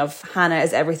aspirational thing of Hannah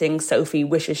is everything Sophie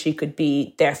wishes she could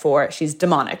be, therefore she's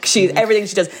demonic. She's everything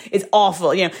she does is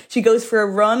awful. She goes for a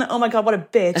run. Oh my God, what a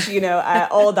bitch,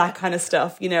 all that kind of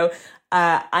stuff,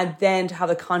 and then to have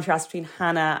a contrast between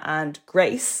Hannah and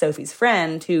Grace, Sophie's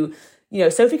friend, who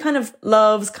Sophie kind of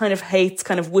loves, kind of hates,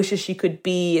 kind of wishes she could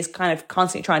be, is kind of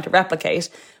constantly trying to replicate.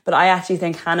 But I actually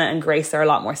think Hannah and Grace are a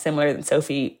lot more similar than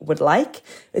Sophie would like.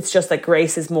 It's just that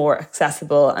Grace is more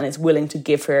accessible and is willing to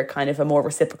give her kind of a more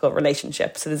reciprocal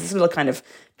relationship. So there's this little kind of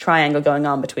triangle going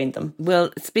on between them.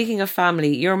 Well, speaking of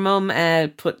family, your mum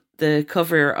put the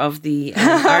cover of the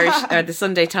Irish or the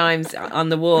Sunday Times on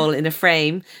the wall in a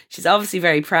frame. She's obviously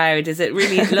very proud. Is it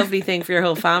really a lovely thing for your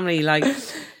whole family? Like,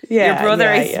 your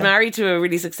brother is married to a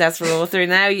really successful author.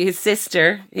 Now his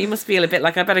sister, he must feel a bit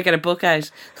like, I better get a book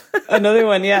out. Another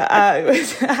one, yeah.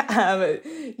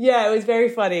 It was very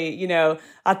funny.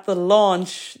 At the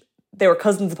launch, they were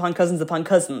cousins upon cousins upon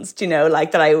cousins,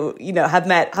 like that I,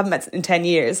 haven't met in 10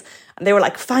 years. And they were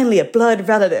like, finally a blood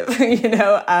relative,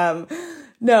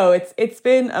 No, it's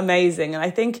been amazing. And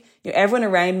I think everyone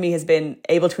around me has been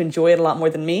able to enjoy it a lot more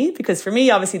than me, because for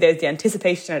me, obviously, there's the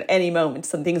anticipation at any moment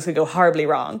some things could go horribly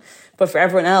wrong. But for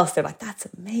everyone else, they're like, that's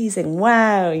amazing.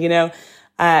 Wow.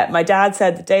 My dad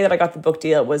said the day that I got the book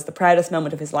deal was the proudest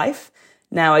moment of his life.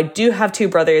 Now, I do have 2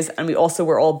 brothers, and we also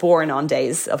were all born on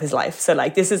days of his life. So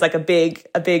this is like a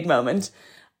big moment.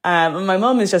 And my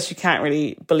mum is just, she can't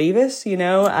really believe it,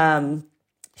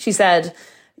 She said,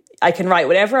 I can write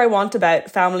whatever I want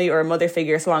about family or a mother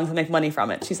figure so long as I make money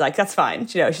from it. She's like, that's fine.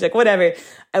 She's like, whatever.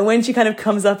 And when she kind of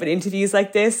comes up in interviews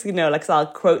like this, so I'll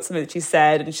quote something that she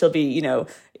said and she'll be,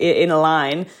 in a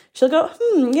line, she'll go,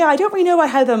 yeah, I don't really know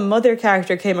how the mother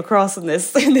character came across in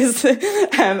this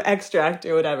extract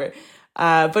or whatever.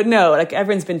 But no,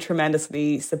 everyone's been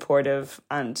tremendously supportive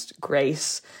and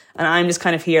great. And I'm just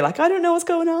kind of here I don't know what's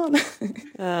going on.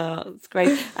 Oh, it's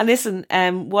great. And listen,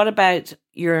 what about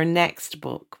your next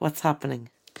book? What's happening?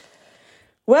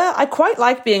 Well, I quite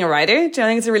like being a writer. I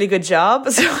think it's a really good job.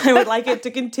 So I would like it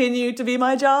to continue to be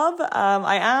my job.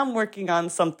 I am working on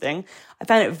something. I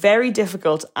found it very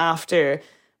difficult after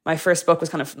my first book was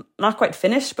kind of not quite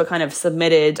finished, but kind of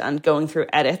submitted and going through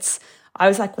edits. I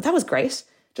was like, well, that was great.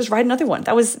 Just write another one.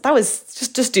 That was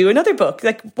just do another book.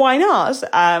 Why not?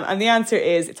 And the answer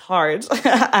is it's hard.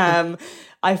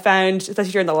 I found,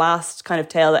 especially during the last kind of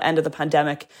tail end of the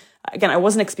pandemic, again, I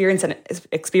wasn't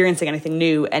experiencing anything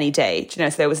new any day. So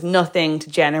there was nothing to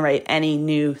generate any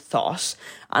new thought.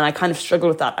 And I kind of struggled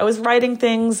with that. I was writing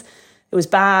things. It was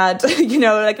bad.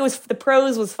 The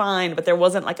prose was fine, but there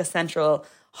wasn't a central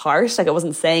heart. I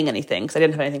wasn't saying anything because I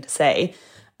didn't have anything to say.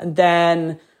 And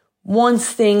then once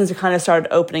things kind of started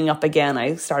opening up again,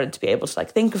 I started to be able to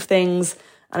think of things.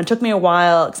 And it took me a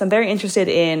while because I'm very interested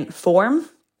in form,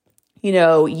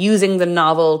 using the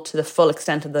novel to the full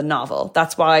extent of the novel.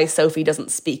 That's why Sophie doesn't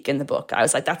speak in the book. I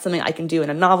was like, that's something I can do in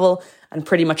a novel and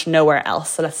pretty much nowhere else.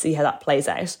 So let's see how that plays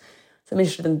out. So I'm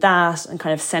interested in that and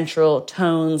kind of central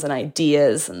tones and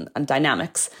ideas and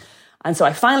dynamics. And so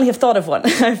I finally have thought of one.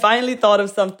 I finally thought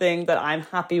of something that I'm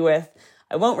happy with.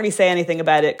 I won't really say anything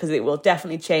about it because it will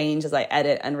definitely change as I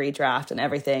edit and redraft and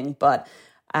everything. But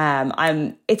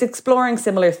it's exploring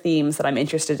similar themes that I'm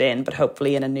interested in, but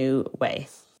hopefully in a new way.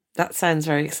 That sounds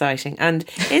very exciting. And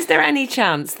is there any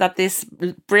chance that this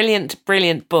brilliant,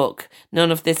 brilliant book,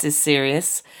 None of This is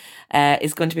Serious,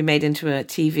 is going to be made into a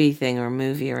TV thing or a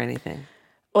movie or anything?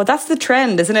 Well, that's the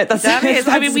trend, isn't it? That is.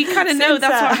 I mean, we kind of know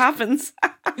that's what happens.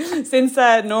 Since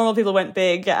normal people went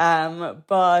big.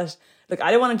 But look,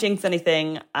 I don't want to jinx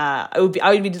anything. I would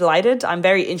be delighted. I'm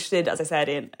very interested, as I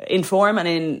said, in form and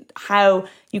in how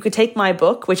you could take my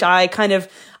book, which I think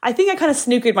I kind of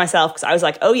snookered myself because I was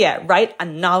like, oh yeah, write a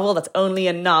novel that's only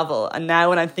a novel. And now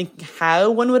when I'm thinking how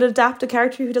one would adapt a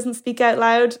character who doesn't speak out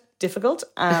loud, difficult.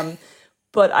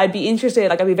 But I'd be interested,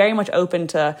 I'd be very much open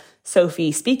to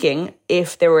Sophie speaking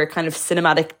if there were kind of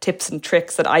cinematic tips and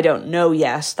tricks that I don't know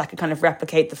yet that could kind of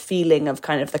replicate the feeling of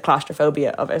kind of the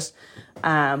claustrophobia of it.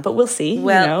 But we'll see.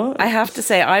 Well, I have to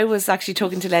say, I was actually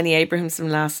talking to Lenny Abrahamson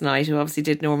last night, who obviously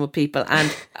did Normal People.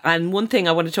 And one thing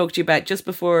I want to talk to you about just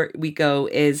before we go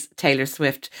is Taylor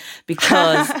Swift,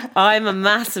 because I'm a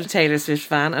massive Taylor Swift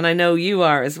fan, and I know you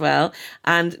are as well.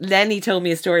 And Lenny told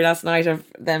me a story last night of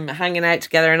them hanging out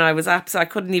together, and I was I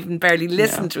couldn't even barely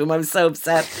listen to him. I was so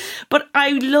upset. But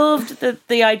I loved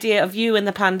the idea of you in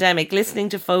the pandemic, listening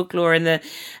to folklore and the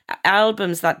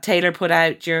albums that Taylor put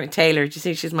out during... Taylor, do you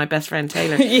see she's my best friend,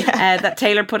 Taylor? Yeah. That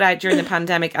Taylor put out during the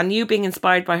pandemic, and you being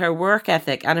inspired by her work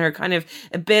ethic and her kind of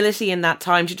ability in that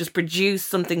time to just produce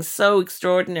something so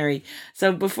extraordinary.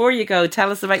 So before you go,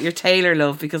 tell us about your Taylor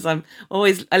love, because I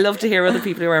love to hear other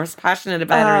people who are as passionate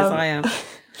about her as I am.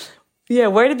 Yeah,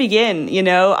 where to begin?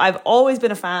 I've always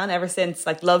been a fan ever since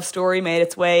Love Story made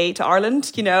its way to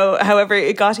Ireland, however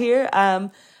it got here.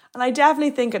 And I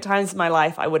definitely think at times in my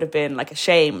life I would have been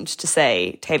ashamed to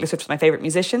say Taylor Swift is my favourite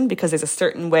musician, because there's a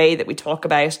certain way that we talk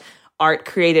about art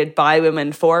created by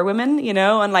women for women, you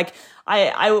know? And like,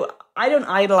 I don't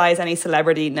idolize any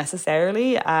celebrity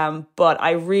necessarily, but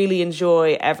I really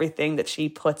enjoy everything that she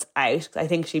puts out. I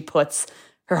think she puts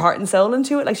her heart and soul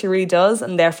into it, like she really does,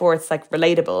 and therefore it's like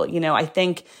relatable. You know, I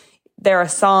think there are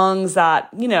songs that,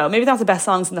 you know, maybe not the best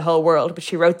songs in the whole world, but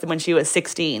she wrote them when she was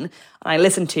 16, and I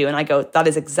listen to and I go, that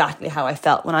is exactly how I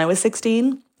felt when I was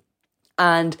 16.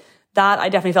 And that I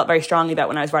definitely felt very strongly about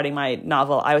when I was writing my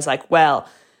novel. I was like, well,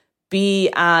 be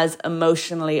as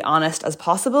emotionally honest as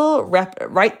possible,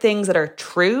 write things that are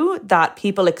true, that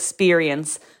people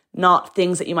experience, not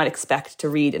things that you might expect to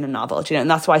read in a novel, you know. And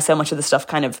that's why so much of the stuff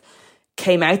kind of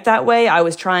came out that way. I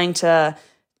was trying to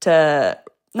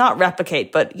not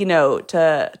replicate, but, you know,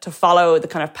 to follow the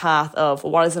kind of path of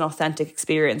what is an authentic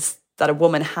experience that a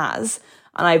woman has.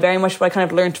 And I very much, what I kind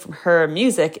of learned from her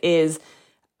music is,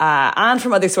 and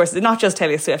from other sources, not just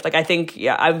Taylor Swift. Like, I think,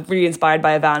 yeah, I'm really inspired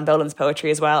by Van Bolen's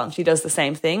poetry as well. And she does the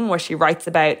same thing, where she writes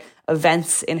about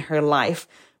events in her life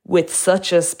with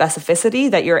such a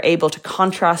specificity that you're able to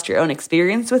contrast your own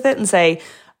experience with it and say,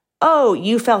 oh,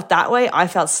 you felt that way, I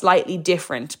felt slightly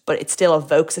different, but it still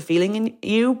evokes a feeling in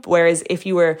you. Whereas if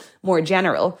you were more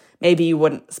general, maybe you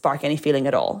wouldn't spark any feeling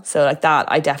at all. So like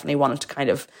that, I definitely wanted to kind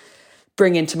of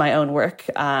bring into my own work.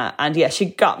 And yeah, she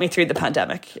got me through the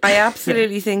pandemic. I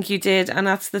absolutely think you did. And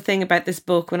that's the thing about this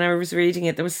book. When I was reading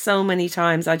it, there was so many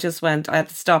times I had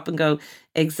to stop and go,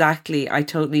 exactly, I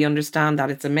totally understand that.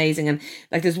 It's amazing. And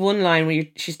like, there's one line where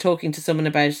she's talking to someone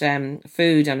about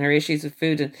food and her issues with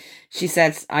food, and she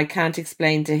says, I can't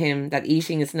explain to him that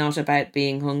eating is not about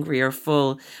being hungry or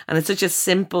full. And it's such a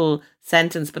simple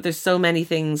sentence, but there's so many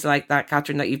things like that,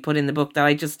 Catherine, that you've put in the book that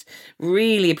I just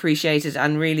really appreciated,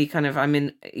 and really kind of,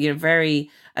 very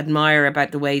admire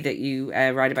about the way that you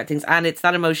write about things. And it's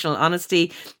that emotional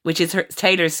honesty, which is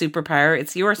Taylor's superpower.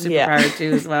 It's your superpower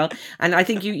too as well. And I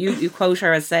think you quote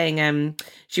her as saying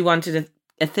she wanted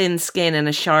a thin skin and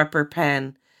a sharper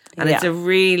pen. And it's a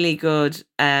really good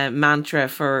mantra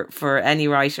for any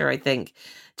writer, I think,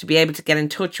 to be able to get in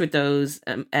touch with those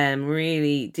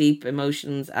really deep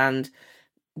emotions and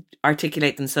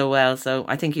articulate them so well. So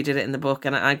I think you did it in the book,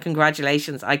 and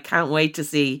congratulations. I can't wait to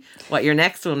see what your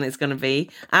next one is going to be,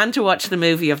 and to watch the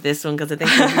movie of this one, because I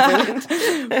think it'll be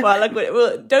brilliant. Well,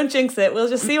 look, don't jinx it. We'll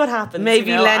just see what happens.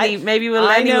 Maybe Lenny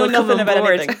will come on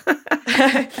board.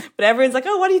 But everyone's like,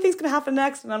 oh, what do you think's going to happen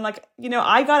next? And I'm like,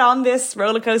 I got on this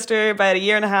roller coaster about 1.5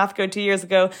 years ago, 2 years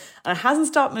ago, and it hasn't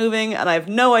stopped moving, and I have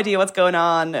no idea what's going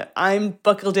on. I'm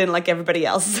buckled in like everybody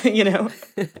else,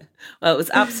 Well, it was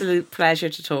absolute pleasure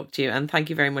to talk to you, and thank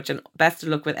you very much, and best of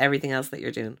luck with everything else that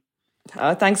you're doing.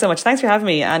 Oh, thanks so much. Thanks for having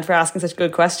me and for asking such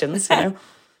good questions.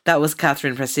 That was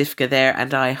Catherine Prasifka there,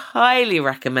 and I highly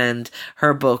recommend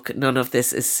her book, None of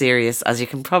This is Serious. As you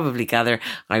can probably gather,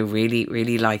 I really,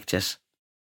 really liked it.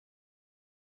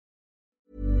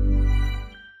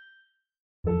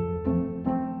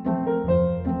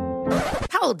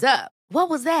 Hold up. What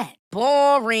was that?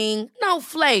 Boring. No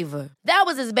flavor. That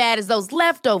was as bad as those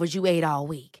leftovers you ate all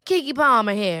week. Keke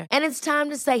Palmer here, and it's time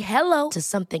to say hello to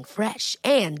something fresh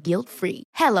and guilt-free.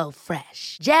 Hello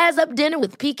Fresh. Jazz up dinner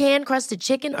with pecan-crusted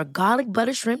chicken or garlic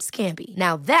butter shrimp scampi.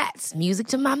 Now that's music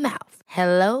to my mouth.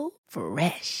 Hello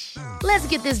Fresh. Let's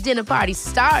get this dinner party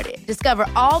started. Discover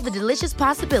all the delicious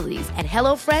possibilities at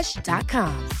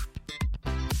hellofresh.com.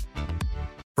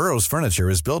 Burrow's furniture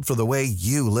is built for the way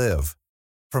you live.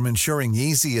 From ensuring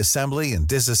easy assembly and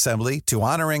disassembly to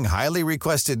honoring highly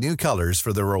requested new colors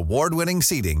for their award-winning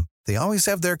seating, they always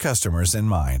have their customers in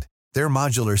mind. Their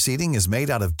modular seating is made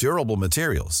out of durable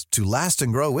materials to last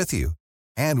and grow with you.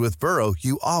 And with Burrow,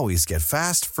 you always get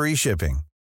fast, free shipping.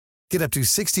 Get up to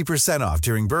 60% off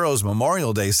during Burrow's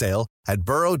Memorial Day sale at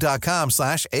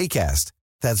burrow.com/ACAST.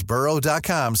 That's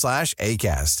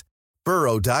burrow.com/ACAST.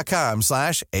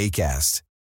 burrow.com/ACAST.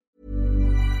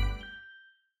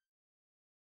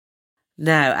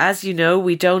 Now, as you know,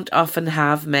 we don't often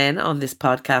have men on this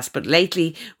podcast, but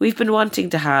lately we've been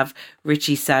wanting to have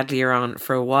Richie Sadlier on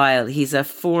for a while. He's a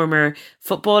former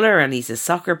footballer and he's a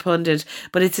soccer pundit,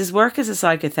 but it's his work as a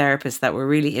psychotherapist that we're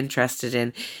really interested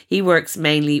in. He works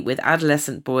mainly with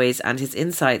adolescent boys, and his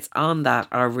insights on that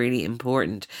are really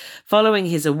important. Following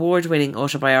his award-winning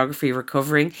autobiography,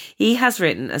 Recovering, he has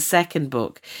written a second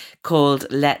book called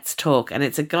Let's Talk, and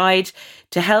it's a guide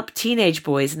to help teenage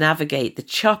boys navigate the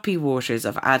choppy waters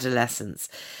of adolescence.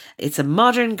 It's a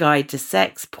modern guide to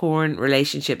sex, porn,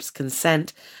 relationships,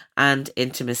 consent, and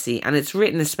intimacy. And it's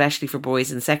written especially for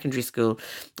boys in secondary school.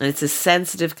 And it's a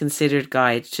sensitive, considered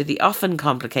guide to the often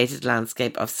complicated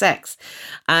landscape of sex.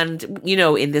 And, you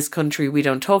know, in this country, we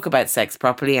don't talk about sex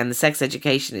properly, and the sex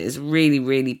education is really,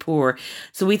 really poor.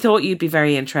 So we thought you'd be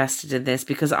very interested in this,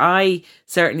 because I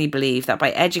certainly believe that by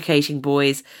educating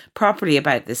boys properly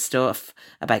about this stuff,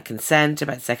 about consent,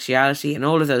 about sexuality and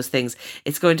all of those things,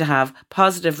 it's going to have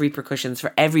positive repercussions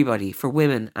for everybody, for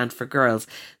women and for girls.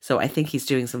 So I think he's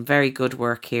doing some very good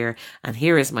work here. And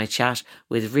here is my chat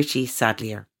with Richie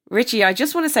Sadlier. Richie, I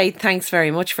just want to say thanks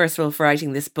very much, first of all, for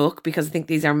writing this book, because I think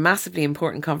these are massively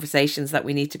important conversations that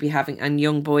we need to be having and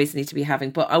young boys need to be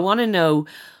having. But I want to know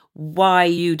why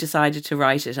you decided to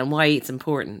write it and why it's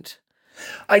important.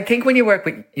 I think when you work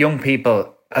with young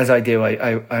people, as I do,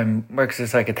 I'm work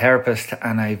as a psychotherapist,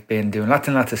 and I've been doing lots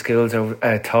and lots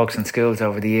of talks and schools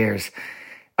over the years.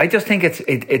 I just think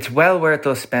it's well worth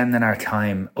us spending our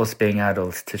time, us being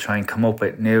adults, to try and come up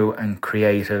with new and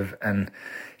creative and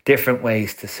different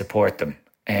ways to support them.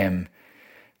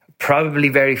 Probably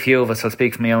very few of us, I'll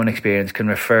speak from my own experience, can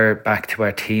refer back to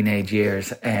our teenage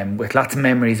years with lots of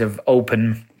memories of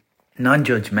open,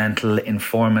 non-judgmental,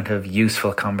 informative,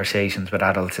 useful conversations with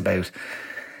adults about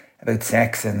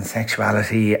sex and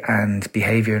sexuality and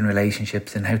behaviour in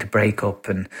relationships and how to break up.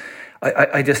 And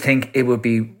I just think it would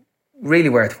be really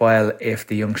worthwhile if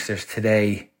the youngsters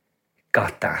today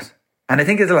got that. And I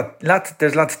think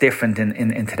there's lots different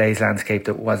in today's landscape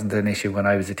that wasn't an issue when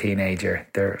I was a teenager.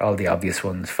 There are all the obvious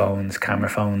ones: phones, camera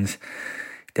phones,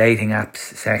 dating apps,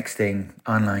 sexting,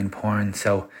 online porn.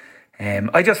 So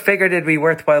I just figured it'd be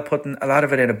worthwhile putting a lot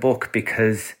of it in a book,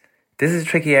 because this is a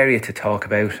tricky area to talk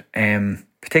about,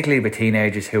 particularly with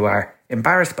teenagers who are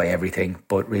embarrassed by everything,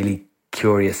 but really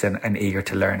curious and eager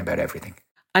to learn about everything.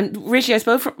 And Richie, I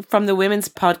suppose from the women's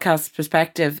podcast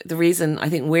perspective, the reason I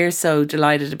think we're so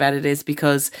delighted about it is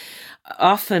because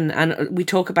often, and we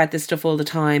talk about this stuff all the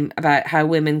time, about how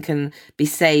women can be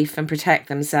safe and protect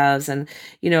themselves, and,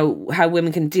 you know, how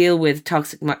women can deal with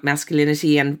toxic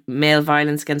masculinity and male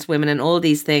violence against women and all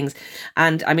these things.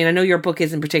 And I mean, I know your book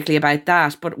isn't particularly about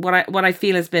that, but what I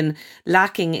feel has been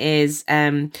lacking is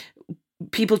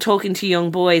people talking to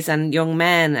young boys and young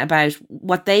men about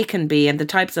what they can be and the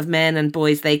types of men and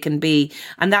boys they can be.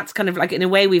 And that's kind of like, in a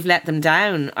way, we've let them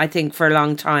down, I think, for a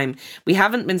long time. We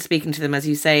haven't been speaking to them, as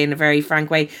you say, in a very frank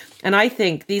way. And I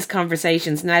think these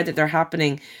conversations, now that they're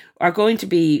happening, are going to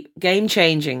be game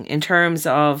changing in terms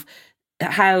of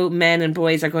how men and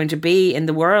boys are going to be in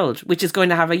the world, which is going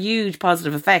to have a huge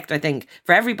positive effect, I think,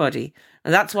 for everybody.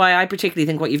 And that's why I particularly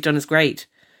think what you've done is great.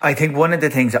 I think one of the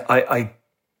things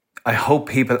I hope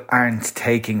people aren't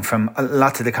taking from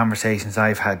lots of the conversations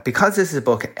I've had, because this is a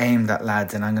book aimed at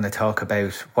lads, and I'm going to talk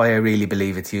about why I really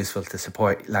believe it's useful to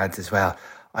support lads as well.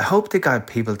 I hope that God,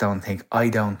 people don't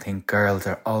think girls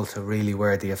are also really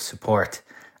worthy of support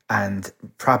and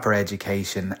proper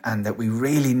education, and that we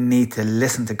really need to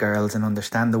listen to girls and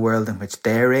understand the world in which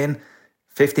they're in.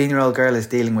 15-year-old girl is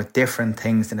dealing with different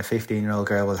things than a 15-year-old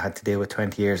girl will have to deal with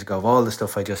 20 years ago, of all the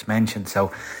stuff I just mentioned.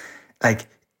 So, like,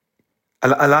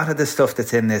 a lot of the stuff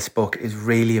that's in this book is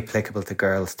really applicable to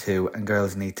girls too, and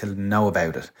girls need to know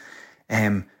about it.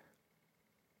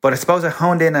 But I suppose I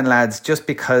honed in on lads just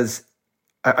because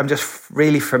I'm just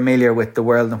really familiar with the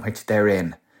world in which they're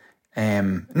in.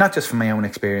 Not just from my own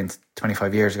experience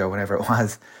 25 years ago, whatever it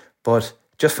was, but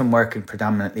just from working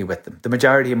predominantly with them. The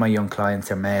majority of my young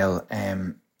clients are male,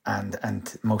 and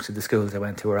most of the schools I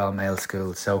went to were all male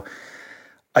schools. So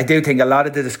I do think a lot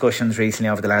of the discussions recently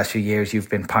over the last few years, you've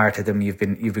been part of them, you've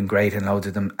been great in loads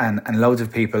of them, and loads of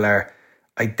people are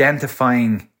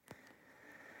identifying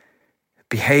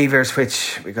behaviours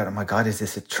which we got, oh my God, is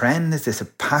this a trend? Is this a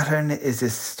pattern? Is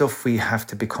this stuff we have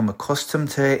to become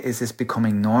accustomed to? Is this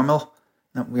becoming normal?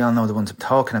 Now, we all know the ones I'm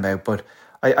talking about, but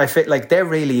I feel like they're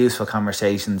really useful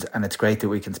conversations, and it's great that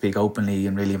we can speak openly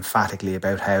and really emphatically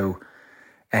about how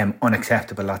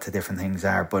unacceptable lots of different things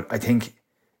are. But I think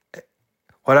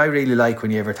what I really like when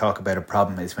you ever talk about a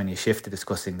problem is when you shift to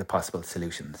discussing the possible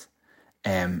solutions.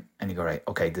 And you go, right,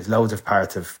 okay, there's loads of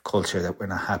parts of culture that we're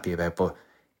not happy about, but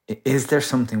is there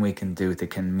something we can do that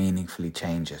can meaningfully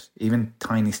change it, even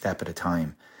tiny step at a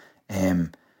time?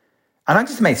 And I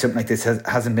just made something like this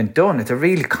hasn't been done. It's a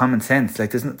really common sense.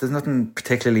 Like there's nothing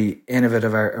particularly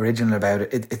innovative or original about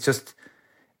it. It's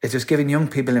just giving young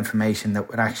people information that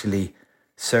would actually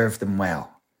serve them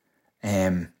well.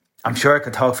 I'm sure I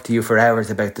could talk to you for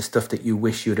hours about the stuff that you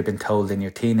wish you'd have been told in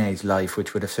your teenage life,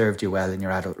 which would have served you well in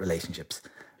your adult relationships,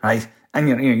 right? And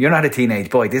you're not a teenage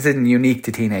boy. This isn't unique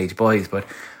to teenage boys, but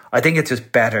I think it's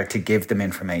just better to give them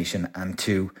information and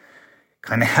to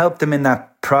kind of help them in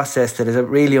that process that is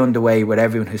really underway with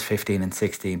everyone who's 15 and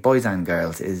 16, boys and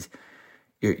girls, is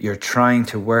you're trying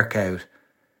to work out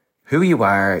who you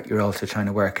are. You're also trying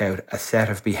to work out a set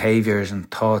of behaviours and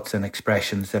thoughts and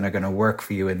expressions that are going to work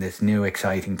for you in this new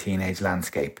exciting teenage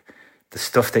landscape. The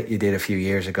stuff that you did a few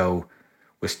years ago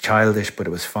was childish, but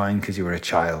it was fine because you were a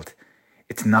child.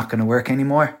 It's not going to work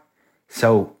anymore.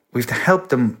 So we have to help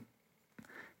them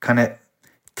kind of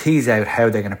tease out how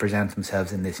they're going to present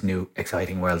themselves in this new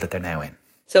exciting world that they're now in.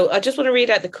 So I just want to read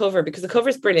out the cover, because the cover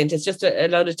is brilliant. It's just a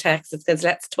load of text that says,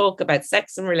 let's talk about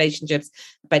sex and relationships,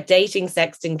 about dating,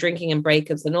 sexting, drinking and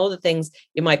breakups and all the things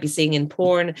you might be seeing in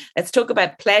porn. Let's talk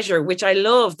about pleasure, which I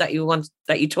love that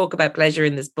you talk about pleasure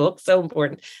in this book. So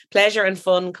important. Pleasure and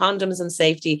fun, condoms and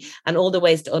safety, and all the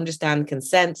ways to understand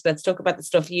consent. Let's talk about the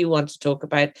stuff you want to talk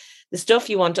about, the stuff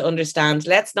you want to understand.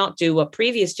 Let's not do what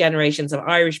previous generations of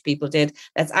Irish people did.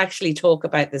 Let's actually talk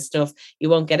about this stuff. You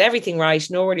won't get everything right,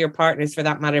 nor will your partners for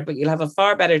that matter, but you'll have a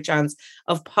far better chance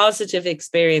of positive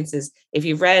experiences if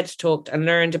you've read, talked and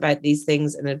learned about these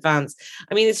things in advance.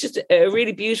 I mean, it's just a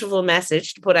really beautiful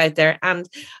message to put out there. And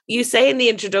you say in the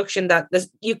introduction that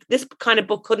this kind of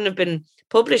book couldn't have been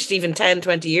published even 10,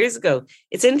 20 years ago.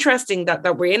 It's interesting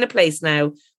that we're in a place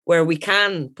now where we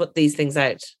can put these things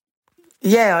out.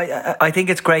 Yeah, I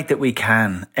think it's great that we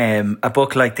can. A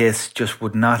book like this just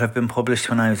would not have been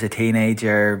published when I was a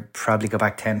teenager. Probably go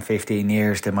back 10, 15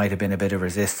 years, there might have been a bit of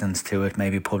resistance to it.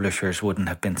 Maybe publishers wouldn't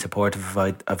have been supportive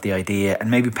of the idea.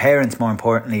 And maybe parents, more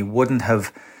importantly, wouldn't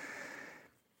have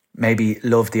maybe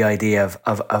loved the idea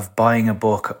of buying a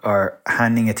book or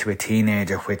handing it to a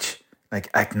teenager which like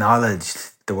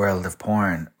acknowledged the world of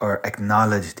porn, or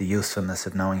acknowledged the usefulness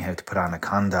of knowing how to put on a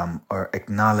condom, or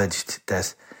acknowledged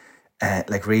that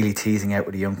like really teasing out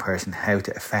with a young person how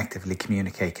to effectively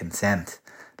communicate consent.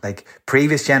 Like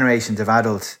previous generations of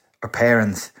adults or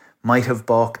parents might have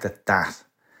balked at that.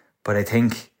 But I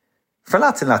think for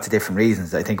lots and lots of different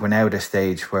reasons, I think we're now at a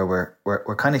stage where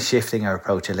we're kind of shifting our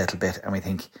approach a little bit, and we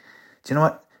think, do you know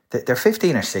what? They're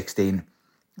 15 or 16.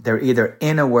 They're either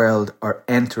in a world or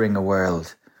entering a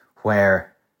world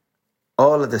where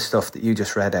all of the stuff that you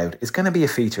just read out is going to be a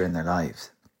feature in their lives.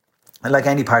 And like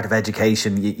any part of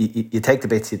education, you take the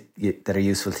bits that are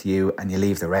useful to you and you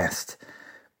leave the rest.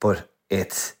 But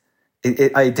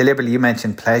I deliberately, you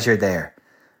mentioned pleasure there.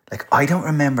 Like, I don't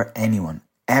remember anyone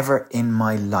ever in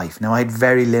my life. Now, I had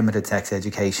very limited sex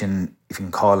education, if you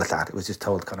can call it that. It was just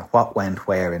told kind of what went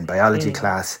where in biology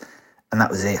class, and that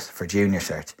was it for junior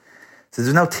cert. So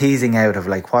there's no teasing out of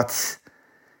like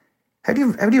how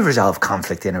do you resolve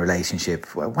conflict in a relationship?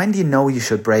 When do you know you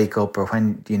should break up, or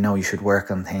when do you know you should work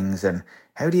on things, and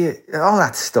how do you, all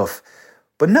that stuff.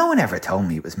 But no one ever told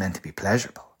me it was meant to be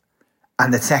pleasurable,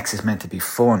 and that sex is meant to be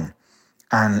fun.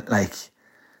 And like,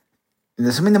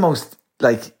 there's some of the most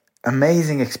like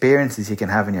amazing experiences you can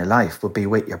have in your life would be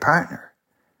with your partner.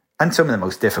 And some of the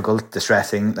most difficult,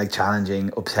 distressing, like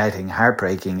challenging, upsetting,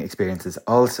 heartbreaking experiences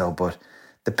also. But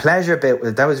the pleasure bit,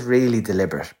 that was really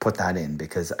deliberate, put that in,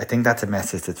 because I think that's a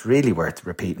message that's really worth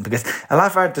repeating. Because a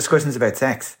lot of our discussions about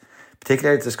sex,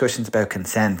 particularly discussions about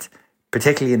consent,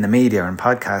 particularly in the media and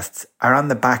podcasts, are on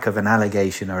the back of an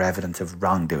allegation or evidence of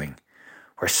wrongdoing,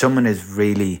 where someone is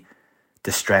really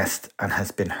distressed and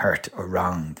has been hurt or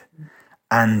wronged.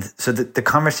 And so the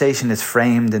conversation is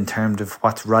framed in terms of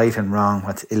what's right and wrong,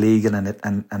 what's illegal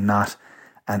and not,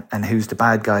 and who's the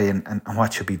bad guy and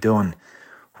what should be done,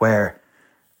 where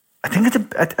I think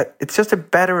it's just a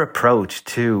better approach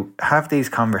to have these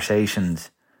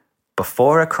conversations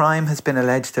before a crime has been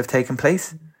alleged to have taken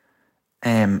place.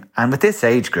 And with this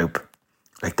age group,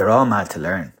 like, they're all mad to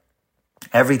learn.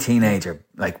 Every teenager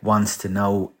like wants to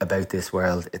know about this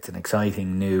world. It's an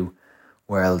exciting new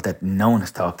world that no one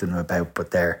has talked to them about,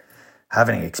 but they're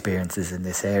having experiences in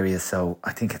this area. So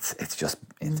I think it's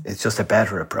just a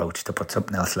better approach to put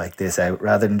something else like this out,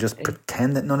 rather than just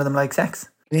pretend that none of them like sex.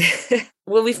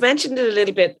 Well, we've mentioned it a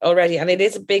little bit already, and it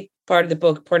is a big part of the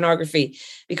book, pornography,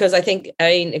 because I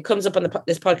mean, it comes up on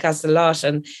this podcast a lot.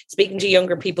 And speaking to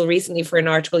younger people recently for an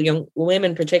article, young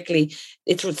women particularly,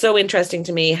 it's so interesting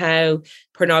to me how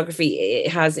pornography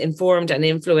has informed and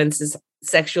influences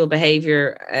sexual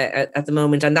behavior at the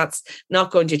moment, and that's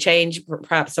not going to change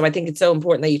perhaps. So I think it's so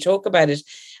important that you talk about it.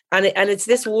 And it's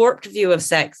this warped view of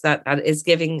sex that is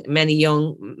giving many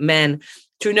young men,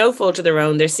 through no fault of their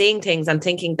own, they're seeing things and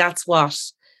thinking that's what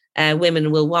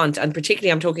women will want. And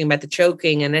particularly I'm talking about the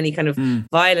choking and any kind of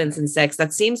violence in sex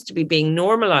that seems to be being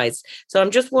normalized. So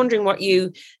I'm just wondering what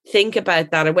you think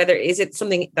about that, or whether is it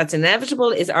something that's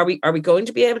inevitable? Are we going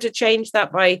to be able to change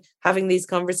that by having these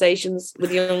conversations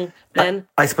with young men?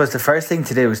 I suppose the first thing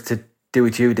to do is do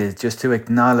what you did, just to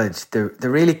acknowledge the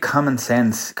really common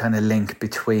sense kind of link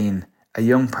between a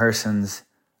young person's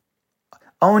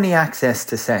only access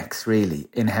to sex, really,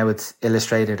 in how it's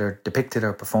illustrated or depicted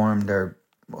or performed or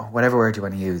whatever word you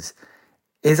want to use,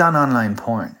 is on online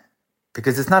porn.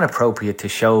 Because it's not appropriate to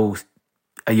show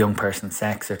a young person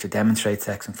sex or to demonstrate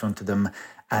sex in front of them,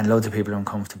 and loads of people are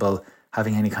uncomfortable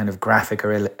having any kind of graphic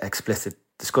or explicit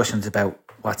discussions about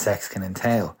what sex can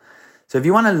entail. So if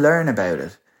you want to learn about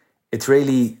it, it's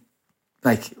really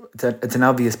like it's an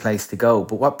obvious place to go.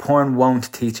 But what porn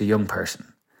won't teach a young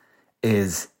person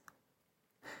is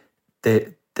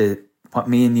the what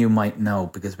me and you might know,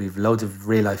 because we've loads of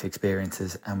real life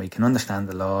experiences and we can understand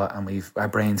the law, and our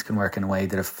brains can work in a way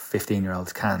that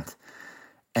 15-year-olds can't.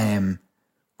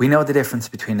 We know the difference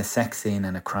between a sex scene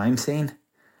and a crime scene,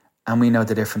 and we know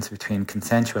the difference between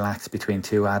consensual acts between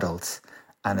two adults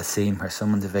and a scene where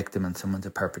someone's a victim and someone's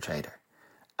a perpetrator.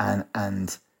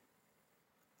 And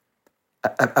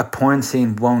a porn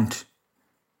scene won't,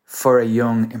 for a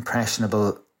young,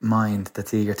 impressionable mind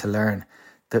that's eager to learn,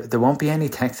 there won't be any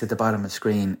text at the bottom of the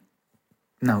screen,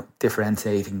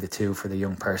 differentiating the two for the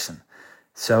young person.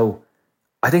 So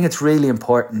I think it's really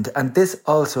important. And this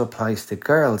also applies to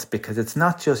girls, because it's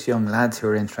not just young lads who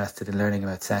are interested in learning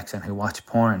about sex and who watch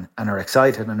porn and are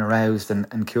excited and aroused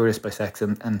and curious by sex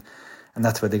and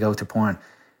that's why they go to porn.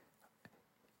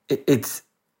 It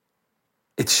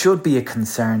should be a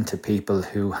concern to people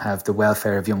who have the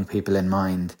welfare of young people in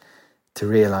mind to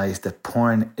realise that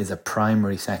porn is a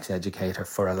primary sex educator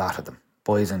for a lot of them,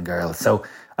 boys and girls. So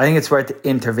I think it's worth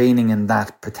intervening in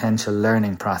that potential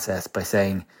learning process by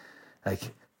saying,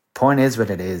 like, porn is what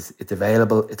it is. It's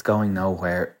available. It's going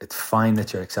nowhere. It's fine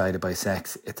that you're excited by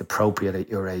sex. It's appropriate at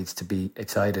your age to be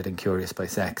excited and curious by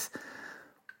sex.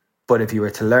 But if you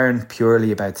were to learn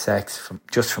purely about sex from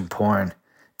porn,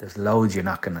 there's loads you're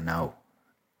not going to know.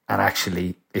 And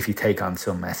actually, if you take on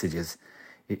some messages,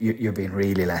 you're being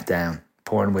really let down.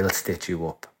 Porn will stitch you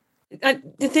up.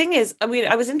 The thing is, I mean,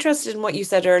 I was interested in what you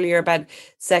said earlier about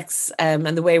sex and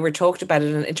the way we're talked about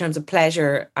it in terms of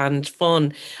pleasure and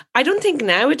fun. I don't think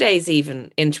nowadays,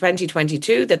 even in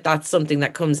 2022, that's something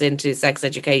that comes into sex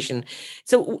education.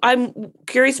 So I'm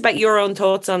curious about your own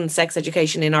thoughts on sex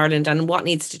education in Ireland and what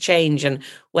needs to change and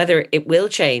whether it will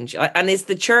change. And is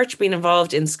the church being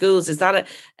involved in schools? Is that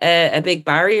a big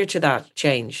barrier to that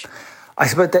change? I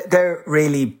suppose they're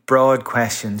really broad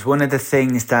questions. One of the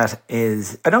things that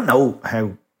is, I don't know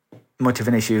how much of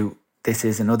an issue this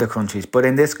is in other countries, but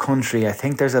in this country, I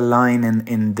think there's a line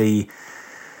in the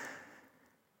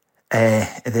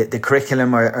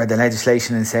curriculum or the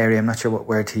legislation in this area, I'm not sure what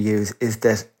word to use, is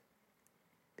that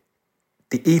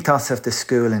the ethos of the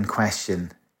school in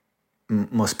question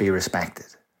must be respected,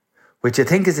 which I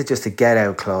think is just a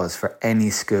get-out clause for any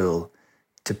school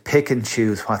to pick and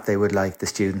choose what they would like the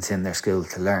students in their school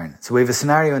to learn. So we have a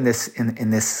scenario in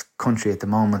this country at the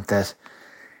moment that,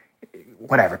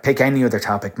 whatever, pick any other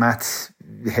topic, maths,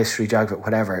 history, geography,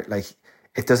 whatever, like,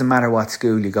 it doesn't matter what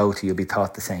school you go to, you'll be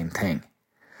taught the same thing.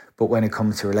 But when it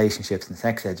comes to relationships and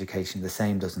sex education, the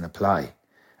same doesn't apply.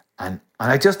 And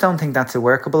I just don't think that's a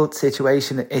workable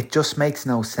situation. It just makes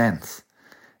no sense.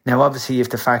 Now, obviously, you have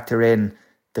to factor in,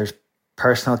 there's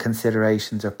personal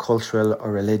considerations or cultural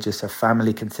or religious or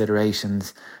family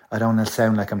considerations. I don't want to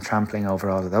sound like I'm trampling over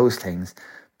all of those things,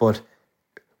 but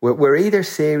we're either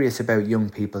serious about young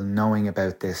people knowing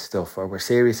about this stuff, or we're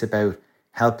serious about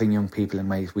helping young people in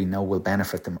ways we know will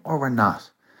benefit them, or we're not.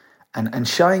 And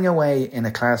shying away in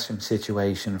a classroom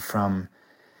situation from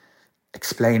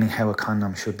explaining how a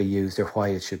condom should be used or why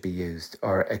it should be used,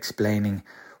 or explaining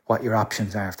what your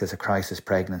options are if there's a crisis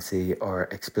pregnancy, or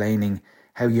explaining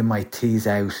how you might tease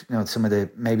out, some of the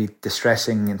maybe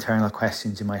distressing internal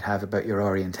questions you might have about your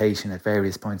orientation at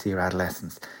various points of your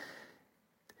adolescence.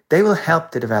 They will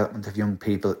help the development of young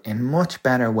people in much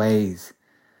better ways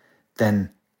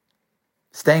than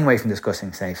staying away from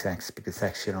discussing safe sex, because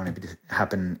sex should only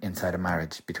happen inside a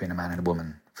marriage between a man and a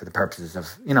woman for the purposes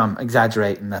of, I'm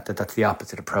exaggerating that's the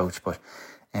opposite approach, but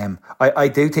I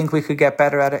do think we could get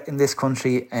better at it in this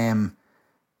country.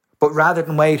 But rather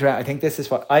than wait around, I think this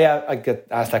is what I get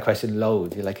asked that question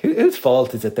loads. You're like, whose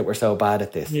fault is it that we're so bad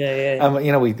at this? Yeah.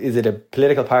 Is it a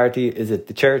political party? Is it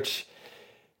the church?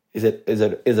 Is it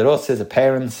us? Is it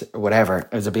parents or whatever?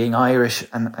 Is it being Irish?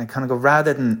 And I kind of go,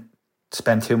 rather than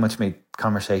spend too much of my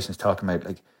conversations talking about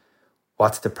like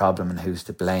what's the problem and who's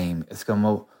to blame, it's going,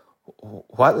 well,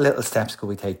 what little steps could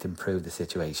we take to improve the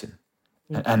situation?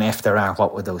 Mm-hmm. And if there are,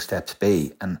 what would those steps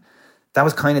be? And that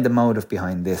was kind of the motive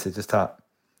behind this. I just thought,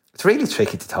 it's really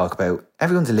tricky to talk about.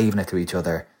 Everyone's leaving it to each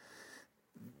other.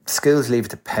 schools leave it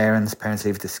to parents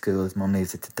leave it to schools, mum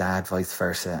leaves it to dad, vice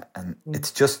versa. And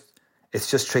it's just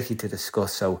tricky to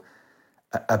discuss. So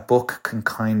a book can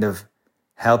kind of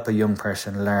help a young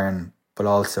person learn, but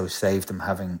also save them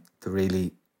having the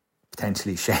really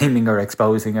potentially shaming or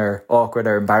exposing or awkward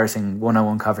or embarrassing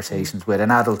one-on-one conversations with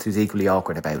an adult who's equally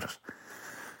awkward about it.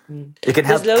 It can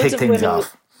help kick things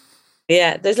off.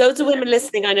 Yeah, there's loads of women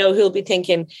listening, I know, who'll be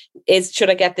thinking, should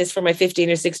I get this for my 15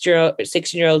 or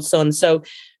 16-year-old son? So,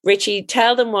 Richie,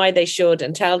 tell them why they should,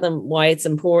 and tell them why it's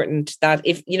important that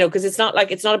if, because it's not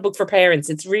a book for parents.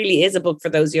 It really is a book for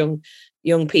those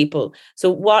young people. So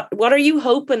what are you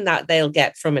hoping that they'll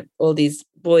get from it, all these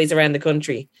boys around the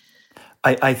country?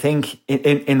 I think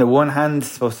in the one hand, I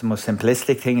suppose the most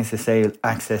simplistic thing is to say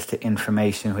access to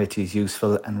information which is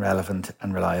useful and relevant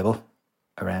and reliable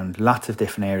around lots of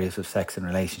different areas of sex and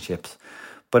relationships.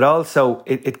 But also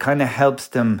it kind of helps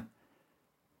them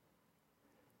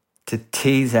to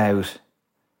tease out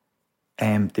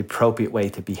the appropriate way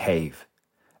to behave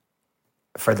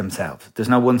for themselves. There's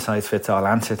no one size fits all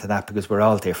answer to that, because we're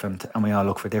all different and we all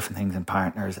look for different things in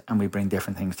partners and we bring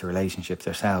different things to relationships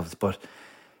ourselves. But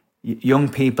young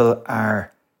people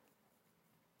are,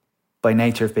 by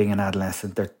nature of being an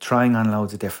adolescent, they're trying on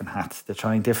loads of different hats. They're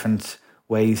trying different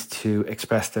ways to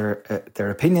express their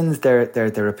opinions,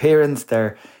 their appearance,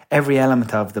 their every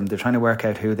element of them. They're trying to work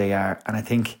out who they are. And I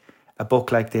think a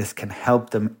book like this can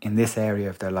help them in this area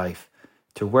of their life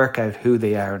to work out who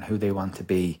they are and who they want to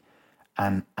be,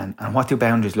 and what do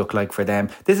boundaries look like for them.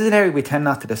 This is an area we tend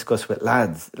not to discuss with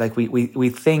lads. Like we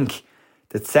think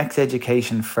that sex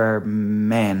education for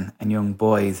men and young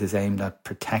boys is aimed at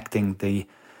protecting the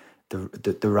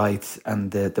rights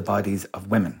and the bodies of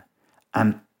women.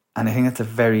 And I think that's a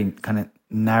very kind of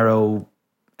narrow,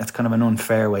 that's kind of an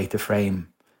unfair way to frame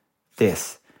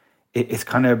this. It's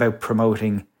kind of about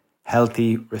promoting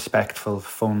healthy, respectful,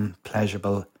 fun,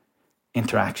 pleasurable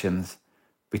interactions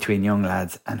between young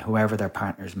lads and whoever their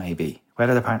partners may be,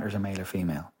 whether their partners are male or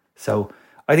female. So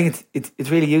I think it's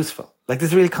really useful. Like,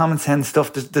 there's really common sense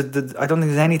stuff. I don't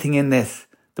think there's anything in this.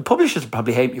 The publishers would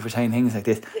probably hate me for saying things like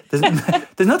this.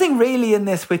 There's nothing really in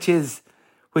this which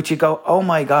you go, oh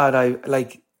my God,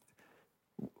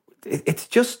 it's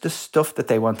just the stuff that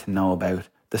they want to know about,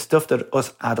 the stuff that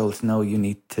us adults know you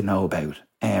need to know about.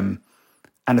 And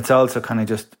it's also kind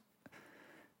of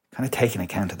taking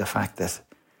account of the fact that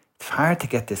it's hard to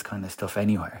get this kind of stuff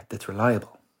anywhere that's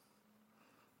reliable.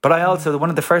 But I also, one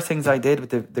of the first things I did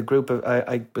with the group,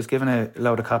 I was given a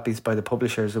load of copies by the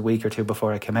publishers a week or two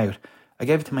before I came out. I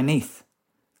gave it to my niece.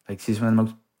 Like, she's one of the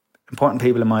most important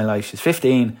people in my life. She's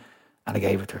 15, and I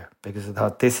gave it to her because I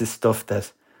thought this is stuff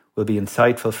that will be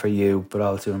insightful for you, but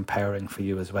also empowering for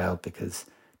you as well, because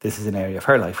this is an area of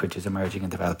her life which is emerging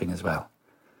and developing as well.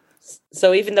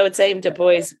 So even though it's aimed at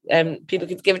boys, people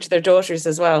could give it to their daughters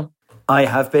as well. I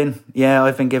have been. Yeah,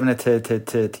 I've been giving it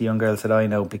to young girls that I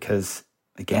know, because,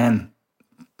 again,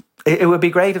 it would be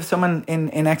great if someone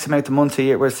in X amount of months a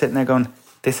year were sitting there going,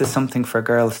 this is something for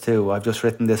girls too. I've just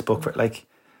written this book for, like,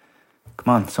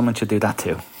 come on, someone should do that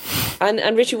too.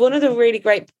 And Richie, one of the really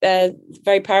great,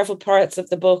 very powerful parts of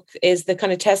the book is the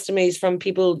kind of testimonies from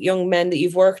people, young men that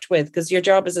you've worked with, because your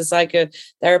job as a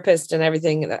psychotherapist and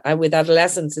everything with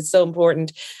adolescents is so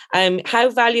important.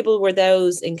 How valuable were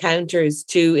those encounters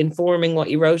to informing what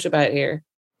you wrote about here?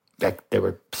 Like, they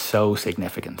were so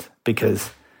significant, because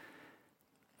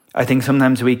I think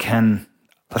sometimes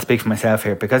I'll speak for myself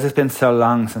here, because it's been so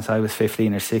long since I was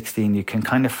 15 or 16, you can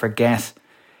kind of forget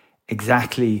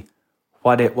exactly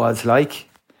what it was like.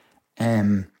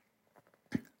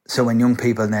 So when young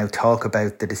people now talk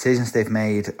about the decisions they've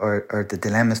made, or the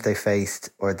dilemmas they faced,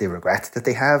 or the regrets that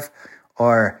they have,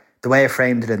 or the way I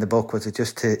framed it in the book was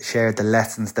just to share the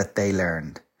lessons that they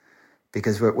learned.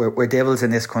 Because we're devils in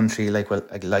this country. Like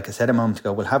I said a moment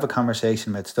ago, we'll have a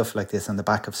conversation about stuff like this on the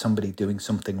back of somebody doing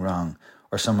something wrong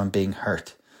or someone being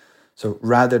hurt. So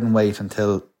rather than wait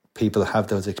until people have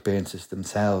those experiences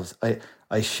themselves,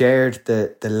 I shared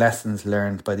the lessons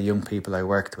learned by the young people I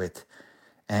worked with,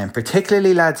 and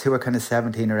particularly lads who were kind of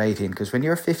 17 or 18, because when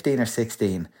you're 15 or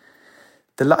 16,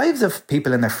 the lives of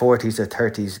people in their 40s or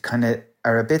 30s kind of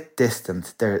are a bit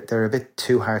distant. They're a bit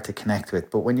too hard to connect with.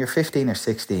 But when you're 15 or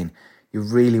 16, you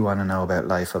really want to know about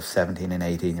life of 17 and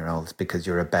 18 year olds, because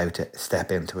you're about to step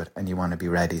into it and you want to be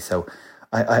ready. So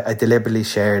I deliberately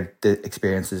shared the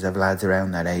experiences of lads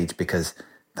around that age, because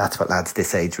that's what lads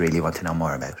this age really want to know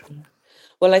more about.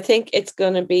 Well, I think it's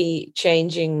going to be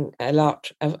changing a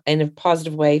lot in a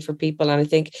positive way for people. And I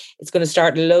think it's going to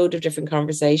start a load of different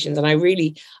conversations. And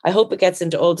I hope it gets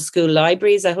into all the school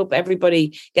libraries. I hope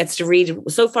everybody gets to read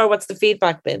it. So far, what's the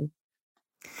feedback been?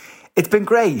 It's been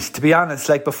great, to be honest.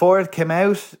 Like, before it came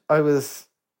out,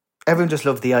 everyone just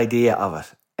loved the idea of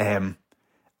it. And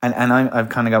I've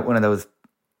kind of got one of those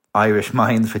Irish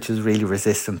minds which is really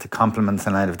resistant to compliments,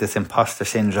 and I have this imposter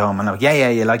syndrome. And I'm like, yeah,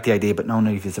 you like the idea, but none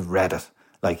of you have read it.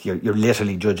 Like, you're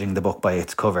literally judging the book by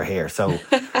its cover here. So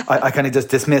I kind of just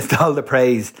dismissed all the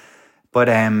praise. But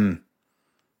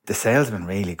the sales have been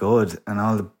really good, and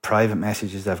all the private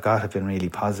messages I've got have been really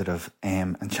positive.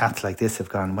 And chats like this have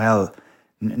gone, well,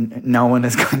 no one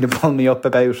is going to pull me up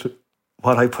about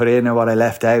what I put in or what I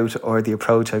left out or the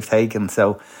approach I've taken.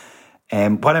 So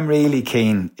what I'm really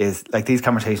keen is, like, these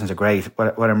conversations are great.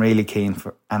 What I'm really keen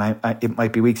for, and it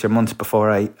might be weeks or months before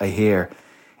I hear,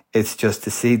 it's just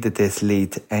to see that this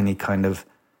lead to any kind of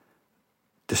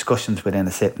discussions within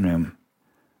a sitting room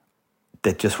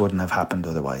that just wouldn't have happened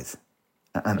otherwise.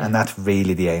 And that's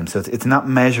really the aim. So it's not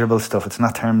measurable stuff. It's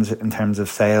not in terms of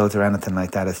sales or anything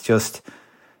like that. It's just,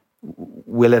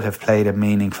 will it have played a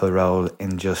meaningful role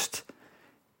in just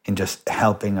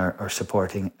helping or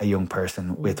supporting a young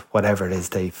person with whatever it is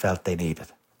they felt they needed?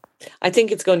 I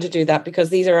think it's going to do that,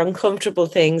 because these are uncomfortable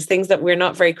things that we're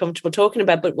not very comfortable talking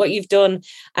about. But what you've done,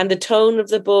 and the tone of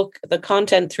the book, the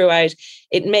content throughout,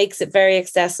 it makes it very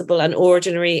accessible and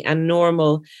ordinary and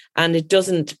normal, and it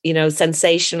doesn't,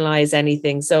 sensationalize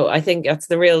anything. So I think that's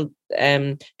the real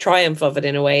triumph of it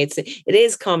in a way. It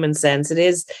is common sense, it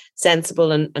is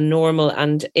sensible and normal,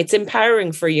 and it's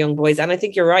empowering for young boys. And I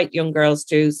think you're right, young girls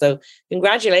too. So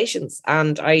congratulations.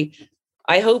 And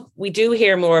I hope we do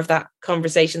hear more of that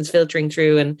conversations filtering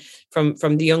through, and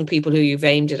from the young people who you've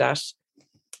aimed it at.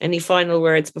 Any final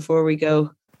words before we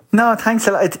go? No, thanks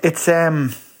a lot. It's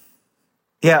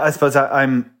I suppose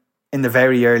I'm in the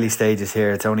very early stages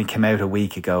here. It's only come out a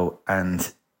week ago,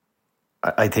 and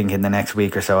I think in the next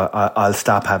week or so I'll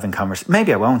stop having conversations.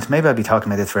 Maybe I won't. Maybe I'll be talking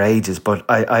about this for ages. But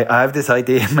I have this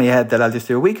idea in my head that I'll just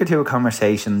do a week or two of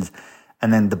conversations,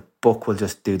 and then the book will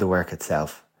just do the work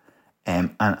itself.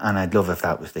 And I'd love if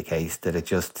that was the case, that it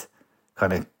just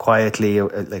kind of quietly,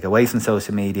 like, away from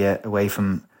social media, away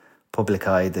from public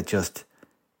eye, that just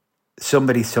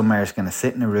somebody somewhere is going to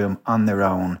sit in a room on their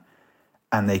own,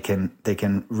 and they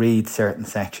can read certain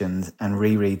sections and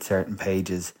reread certain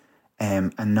pages,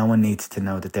 and no one needs to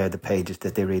know that they're the pages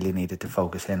that they really needed to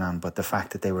focus in on, but the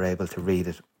fact that they were able to read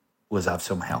it was of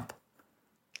some help.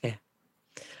 Yeah,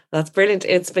 that's brilliant.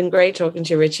 It's been great talking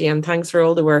to you, Richie, and thanks for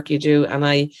all the work you do.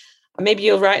 And maybe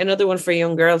you'll write another one for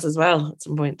young girls as well at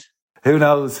some point. Who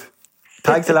knows?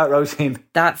 Thanks a lot, Roisin.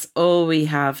 That's all we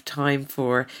have time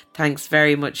for. Thanks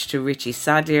very much to Richie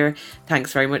Sadlier.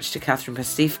 Thanks very much to Catherine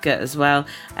Prasifka as well.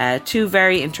 Two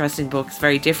very interesting books,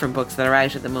 very different books that are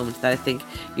out at the moment that I think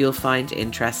you'll find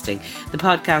interesting. The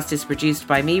podcast is produced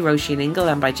by me, Roisin Ingle,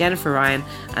 and by Jennifer Ryan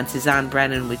and Suzanne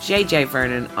Brennan, with JJ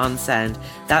Vernon on sound.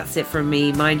 That's it from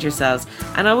me. Mind yourselves,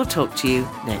 and I will talk to you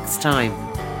next time.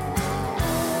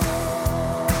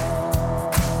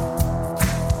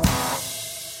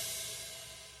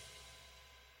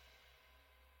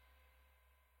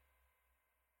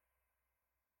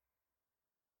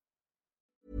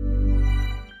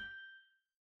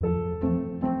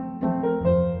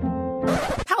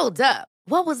 Hold up.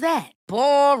 What was that?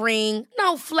 Boring.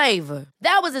 No flavor.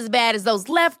 That was as bad as those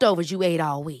leftovers you ate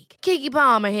all week. Keke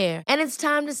Palmer here. And it's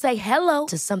time to say hello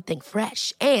to something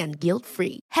fresh and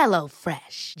guilt-free. Hello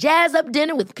Fresh. Jazz up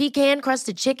dinner with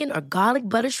pecan-crusted chicken or garlic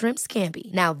butter shrimp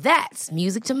scampi. Now that's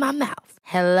music to my mouth.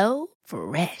 Hello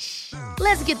Fresh.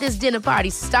 Let's get this dinner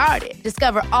party started.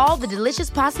 Discover all the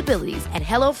delicious possibilities at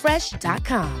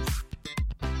HelloFresh.com.